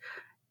and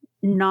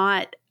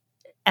not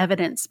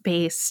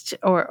evidence-based,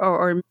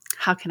 or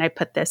how can I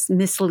put this,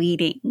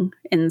 misleading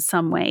in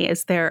some way?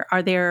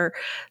 Are there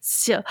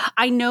still,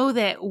 I know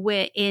that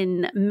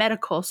in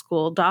medical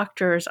school,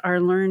 doctors are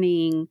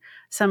learning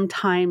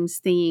sometimes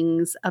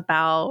things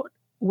about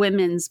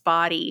women's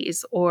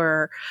bodies,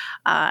 or,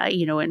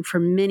 and for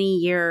many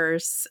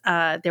years,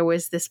 there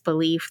was this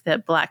belief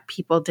that Black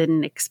people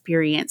didn't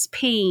experience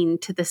pain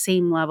to the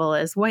same level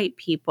as white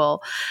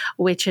people,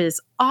 which is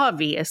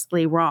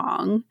obviously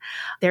wrong.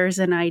 There's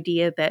an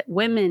idea that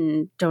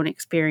women don't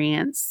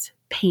experience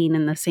pain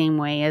in the same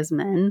way as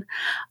men.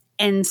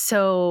 And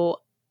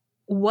so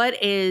what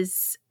are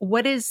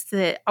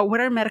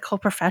medical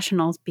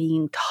professionals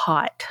being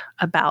taught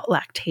about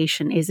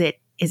lactation? Is it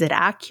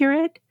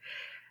accurate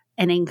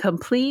and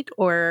incomplete,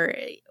 or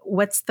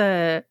what's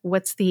the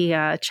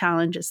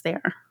challenges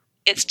there?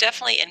 It's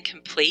definitely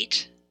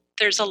incomplete.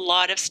 There's a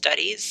lot of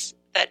studies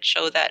that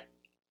show that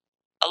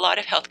a lot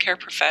of healthcare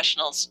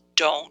professionals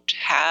don't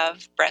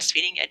have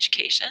breastfeeding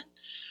education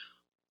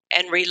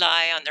and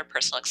rely on their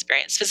personal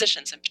experience,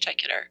 physicians in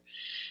particular,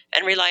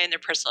 and rely on their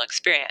personal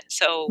experience.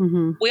 So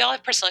we all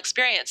have personal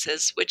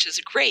experiences, which is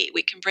great.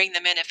 We can bring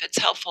them in if it's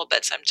helpful,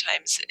 but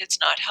sometimes it's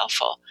not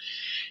helpful.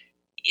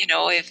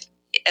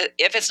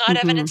 If it's not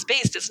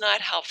evidence-based, it's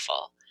not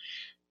helpful.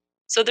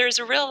 So there's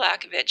a real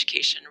lack of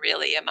education,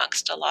 really,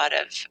 amongst a lot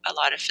of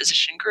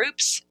physician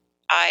groups.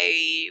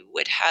 I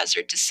would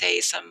hazard to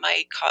say some of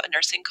my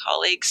nursing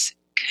colleagues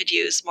could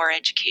use more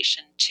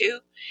education too.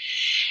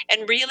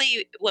 And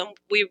really, when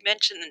I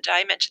mentioned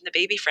the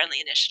Baby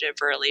Friendly Initiative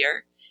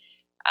earlier,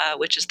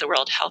 which is the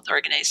World Health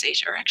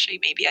Organization, or actually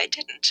maybe I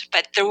didn't,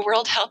 but the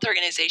World Health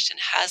Organization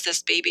has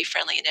this Baby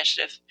Friendly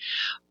Initiative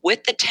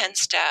with the 10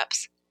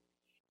 steps,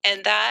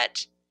 and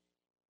that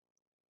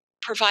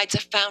provides a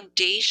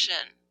foundation.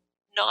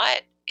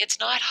 It's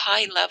not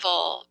high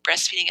level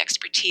breastfeeding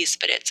expertise,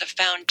 but it's a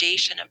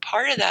foundation. And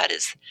part of that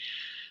is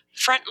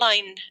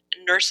frontline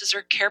nurses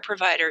or care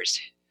providers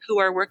who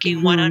are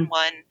working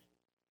one-on-one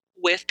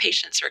with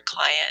patients or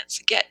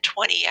clients get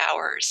 20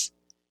 hours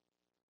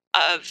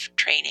of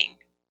training.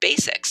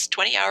 Basics.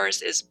 20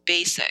 hours is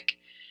basic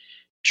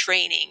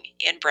training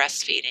in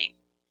breastfeeding.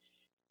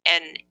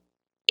 And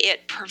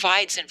it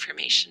provides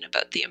information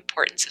about the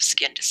importance of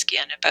skin to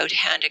skin, about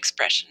hand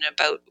expression,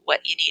 about what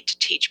you need to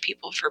teach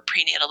people for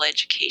prenatal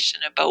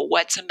education, about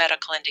what's a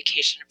medical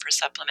indication for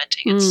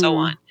supplementing, and so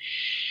on.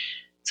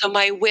 So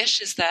my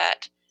wish is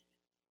that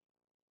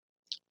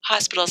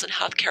hospitals and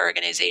healthcare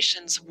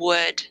organizations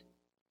would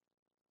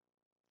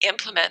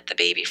implement the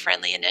Baby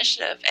Friendly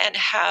Initiative and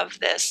have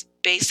this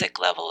basic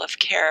level of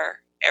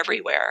care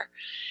everywhere.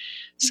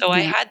 So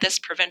I had this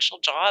provincial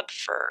job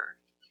for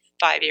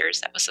 5 years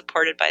that was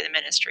supported by the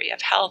Ministry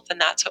of Health, and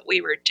that's what we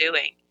were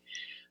doing.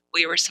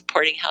 We were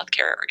supporting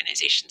healthcare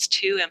organizations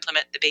to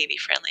implement the Baby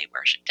Friendly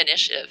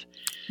Initiative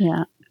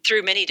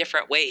through many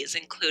different ways,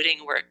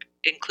 including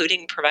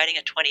providing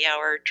a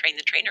 20-hour train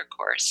the trainer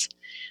course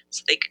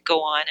so they could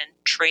go on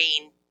and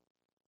train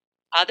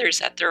others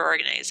at their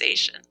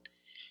organization.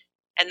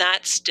 And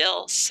that's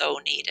still so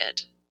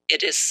needed.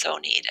 It is so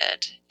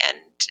needed. And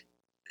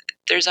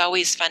there's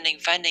always funding,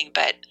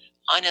 but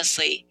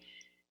honestly,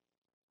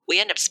 we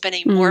end up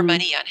spending more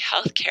money on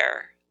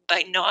healthcare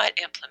by not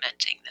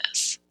implementing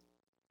this,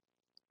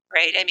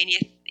 right? I mean,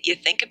 you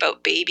think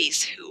about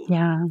babies who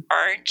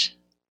aren't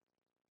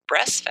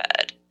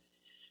breastfed.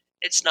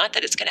 It's not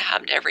that it's going to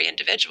happen to every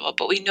individual,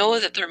 but we know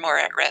that they're more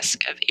at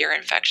risk of ear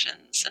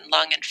infections and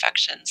lung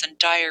infections and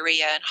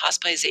diarrhea and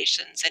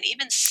hospitalizations and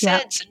even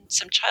SIDS and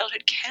some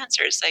childhood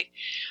cancers. Like,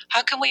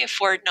 how can we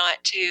afford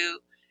not to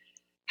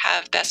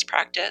have best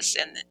practice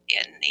in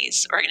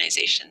these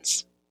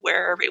organizations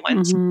where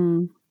everyone's,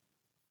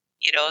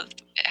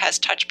 has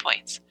touch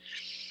points?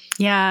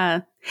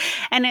 Yeah.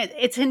 And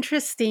it's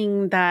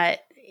interesting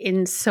that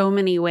in so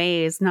many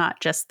ways, not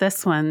just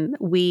this one,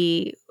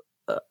 we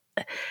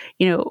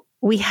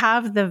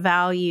have the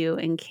value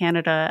in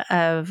Canada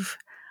of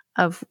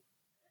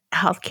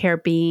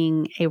healthcare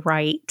being a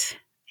right,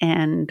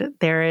 and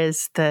there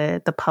is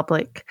the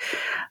public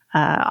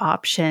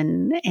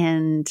option,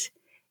 and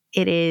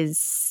it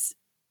is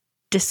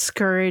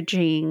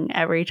discouraging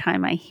every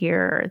time I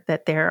hear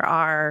that there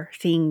are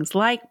things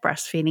like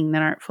breastfeeding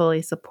that aren't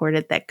fully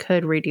supported that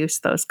could reduce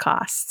those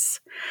costs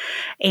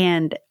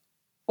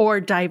or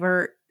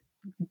divert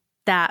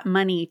that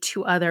money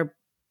to other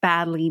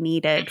badly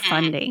needed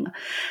funding.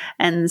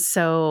 And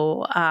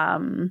so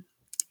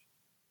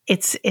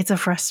it's a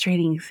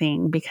frustrating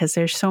thing because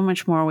there's so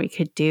much more we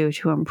could do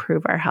to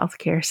improve our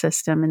healthcare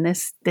system. And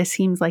this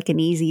seems like an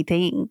easy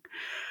thing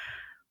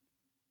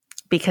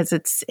because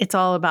it's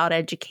all about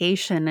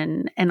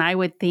education. And I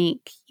would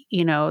think,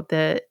 on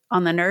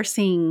the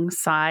nursing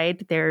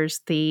side, there's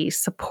the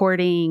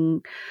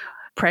supporting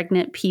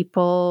pregnant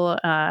people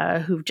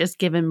who've just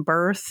given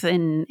birth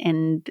and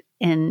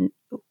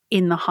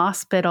in the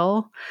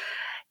hospital,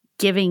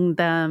 giving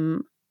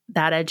them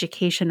that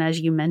education, as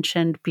you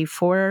mentioned,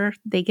 before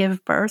they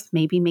give birth,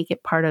 maybe make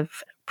it part of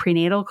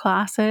prenatal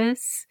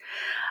classes.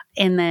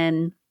 And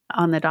then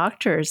on the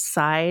doctor's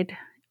side,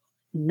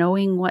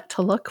 knowing what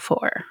to look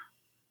for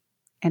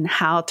and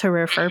how to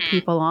refer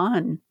people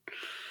on.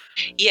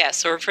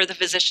 Yes, or for the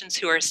physicians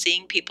who are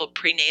seeing people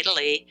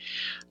prenatally,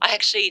 I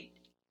actually,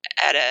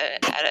 at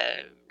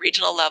a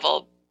regional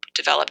level,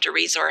 developed a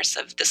resource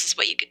of this is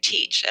what you could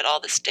teach at all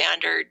the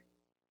standard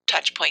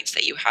touch points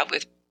that you have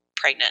with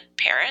pregnant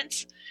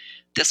parents.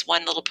 This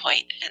one little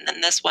point, and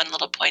then this one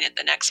little point at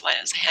the next one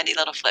is a handy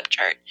little flip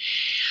chart.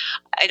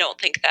 I don't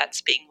think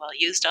that's being well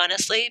used,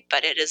 honestly,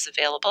 but it is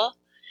available.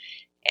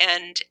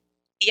 And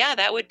yeah,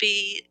 that would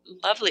be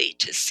lovely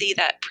to see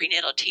that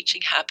prenatal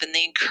teaching happen,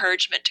 the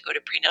encouragement to go to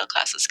prenatal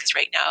classes, because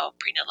right now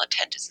prenatal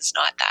attendance is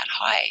not that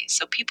high.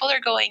 So people are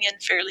going in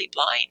fairly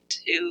blind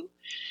to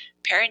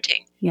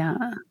parenting. Yeah.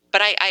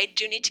 But I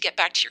do need to get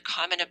back to your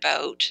comment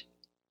about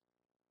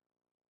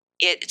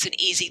it's an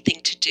easy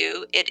thing to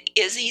do. It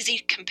is easy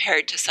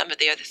compared to some of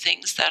the other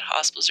things that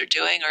hospitals are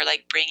doing, or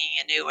like bringing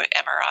a new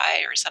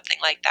MRI or something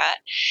like that.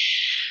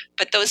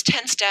 But those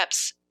 10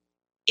 steps,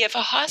 if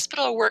a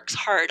hospital works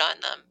hard on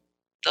them,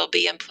 they'll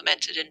be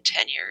implemented in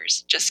 10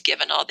 years, just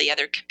given all the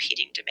other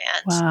competing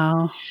demands.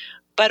 Wow.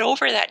 But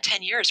over that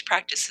 10 years,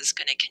 practice is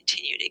going to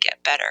continue to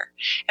get better.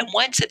 And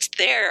once it's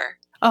there,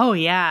 oh,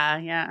 yeah,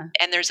 yeah.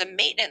 and there's a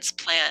maintenance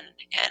plan,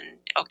 and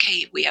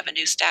okay, we have a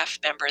new staff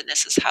member, and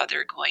this is how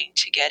they're going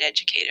to get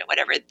educated,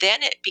 whatever,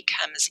 then it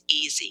becomes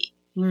easy.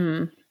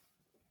 And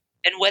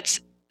what's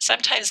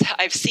sometimes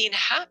I've seen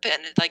happen,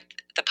 like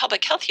the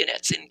public health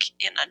units in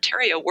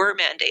Ontario were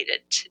mandated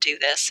to do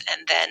this,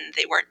 and then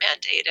they weren't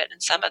mandated,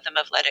 and some of them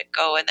have let it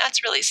go, and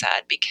that's really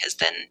sad because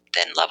then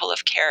level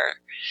of care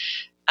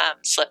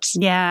slips.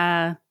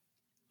 Yeah.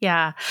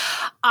 Yeah.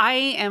 I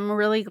am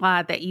really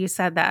glad that you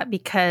said that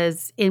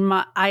because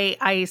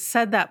I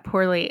said that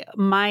poorly.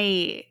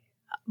 My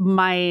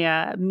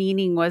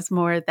meaning was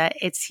more that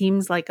it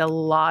seems like a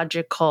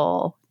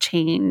logical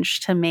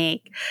change to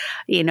make.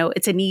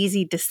 It's an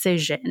easy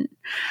decision,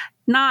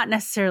 not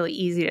necessarily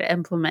easy to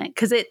implement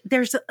because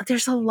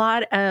there's a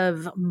lot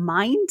of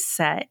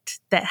mindset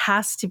that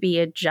has to be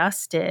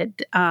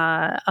adjusted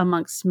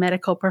amongst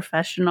medical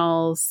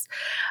professionals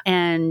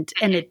and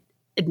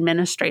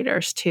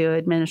administrators,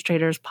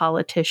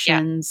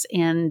 politicians,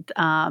 and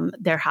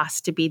there has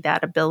to be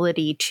that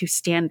ability to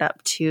stand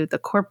up to the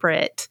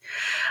corporate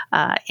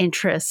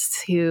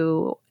interests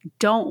who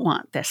don't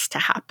want this to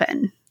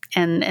happen,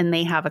 and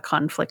they have a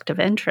conflict of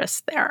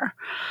interest there.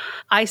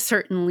 I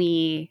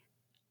certainly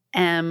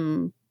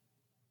am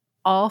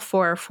all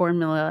for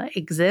formula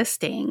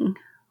existing,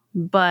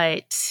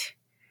 but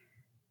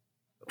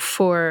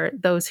for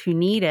those who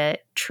need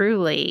it,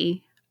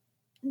 truly,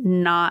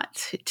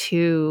 not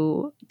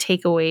to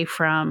take away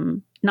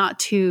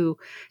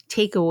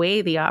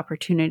the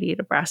opportunity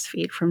to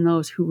breastfeed from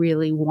those who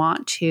really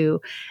want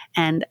to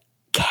and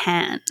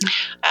can.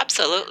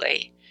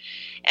 Absolutely.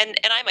 And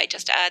I might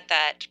just add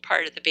that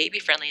part of the Baby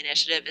Friendly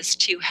Initiative is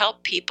to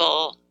help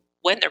people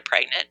when they're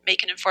pregnant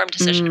make an informed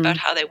decision about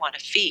how they want to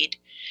feed.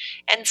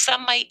 And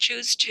some might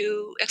choose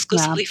to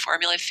exclusively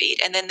formula feed,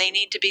 and then they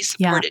need to be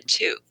supported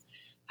too.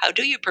 how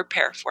do you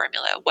prepare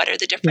formula? What are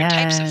the different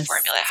types of Yes.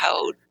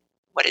 formula?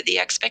 What are the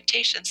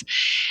expectations?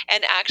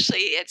 And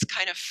actually, it's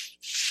kind of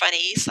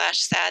funny /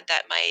 sad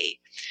that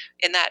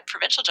in that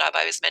provincial job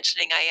I was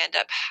mentioning, I end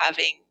up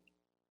having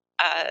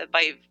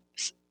my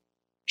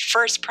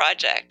first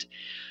project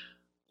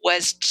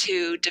was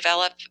to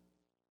develop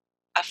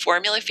a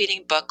formula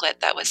feeding booklet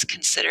that was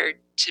considered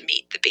to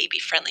meet the Baby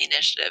Friendly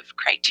Initiative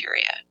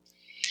criteria.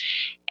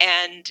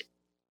 And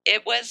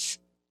it was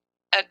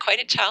quite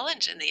a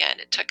challenge in the end.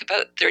 It took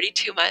about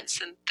 32 months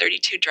and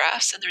 32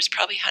 drafts, and there's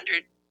probably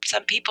 100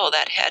 some people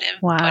that had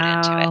input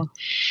into it.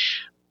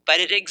 But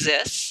it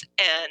exists,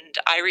 and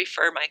I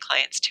refer my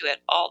clients to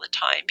it all the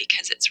time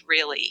because it's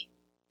really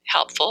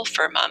helpful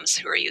for moms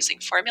who are using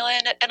formula.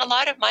 And a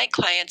lot of my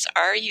clients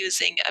are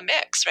using a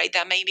mix, right?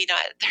 That may be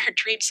not their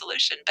dream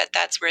solution, but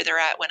that's where they're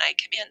at when I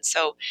come in.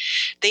 So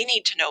they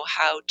need to know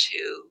how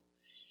to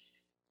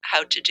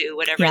do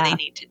whatever they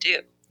need to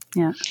do.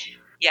 Yeah.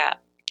 Yeah.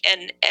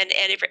 And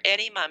if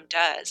any mom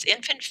does,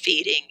 infant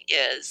feeding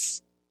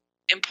is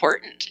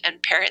important,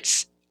 and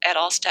parents at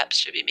all steps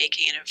should be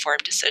making an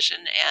informed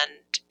decision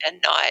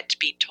and not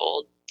be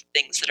told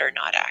things that are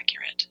not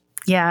accurate.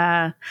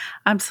 Yeah,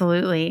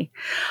 absolutely.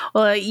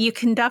 Well, you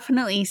can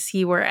definitely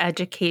see where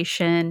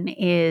education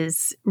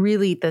is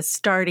really the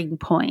starting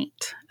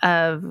point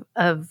of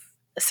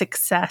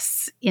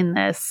success in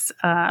this,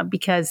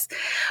 because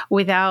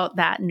without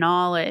that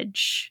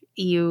knowledge,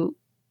 you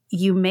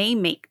may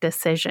make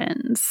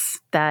decisions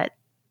that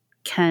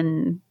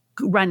can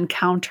run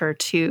counter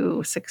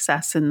to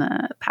success in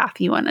the path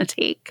you want to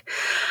take.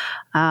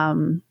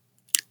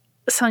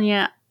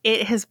 Sonya,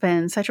 it has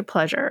been such a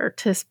pleasure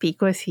to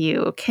speak with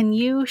you. Can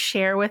you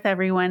share with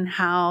everyone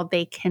how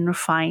they can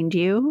find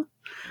you?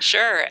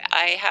 Sure.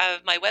 I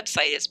have my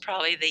website is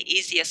probably the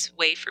easiest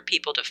way for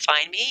people to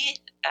find me,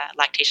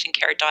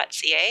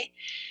 lactationcare.ca.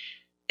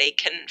 They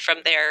can,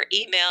 from their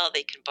email,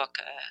 they can book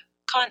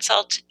a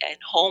consult at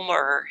home,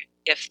 or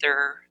if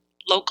they're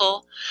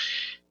local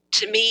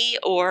to me,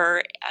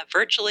 or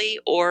virtually,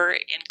 or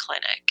in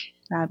clinic.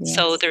 Fabulous.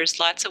 So there's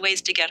lots of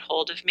ways to get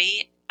hold of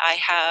me. I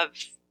have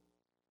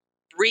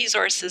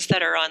resources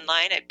that are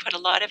online. I put a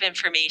lot of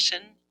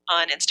information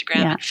on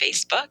Instagram and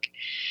Facebook,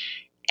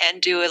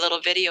 and do a little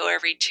video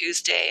every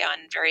Tuesday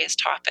on various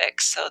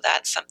topics. So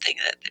that's something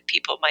that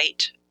people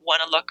might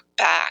want to look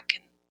back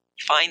and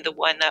find the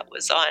one that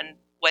was on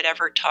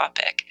whatever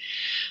topic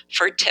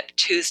for Tip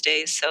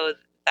Tuesdays. So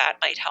that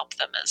might help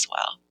them as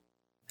well.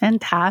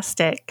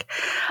 Fantastic.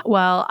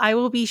 Well, I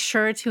will be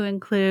sure to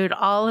include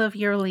all of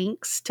your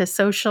links to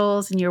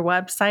socials and your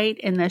website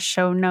in the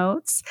show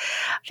notes.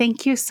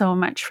 Thank you so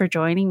much for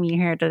joining me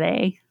here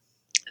today.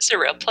 It's a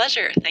real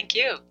pleasure. Thank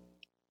you.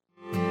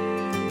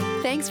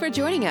 Thanks for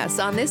joining us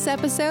on this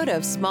episode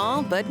of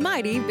Small But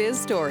Mighty Biz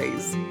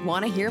Stories.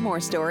 Want to hear more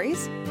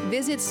stories?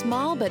 Visit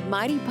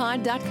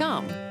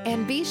smallbutmightypod.com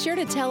and be sure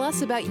to tell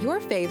us about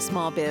your fave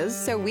small biz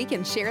so we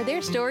can share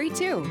their story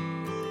too.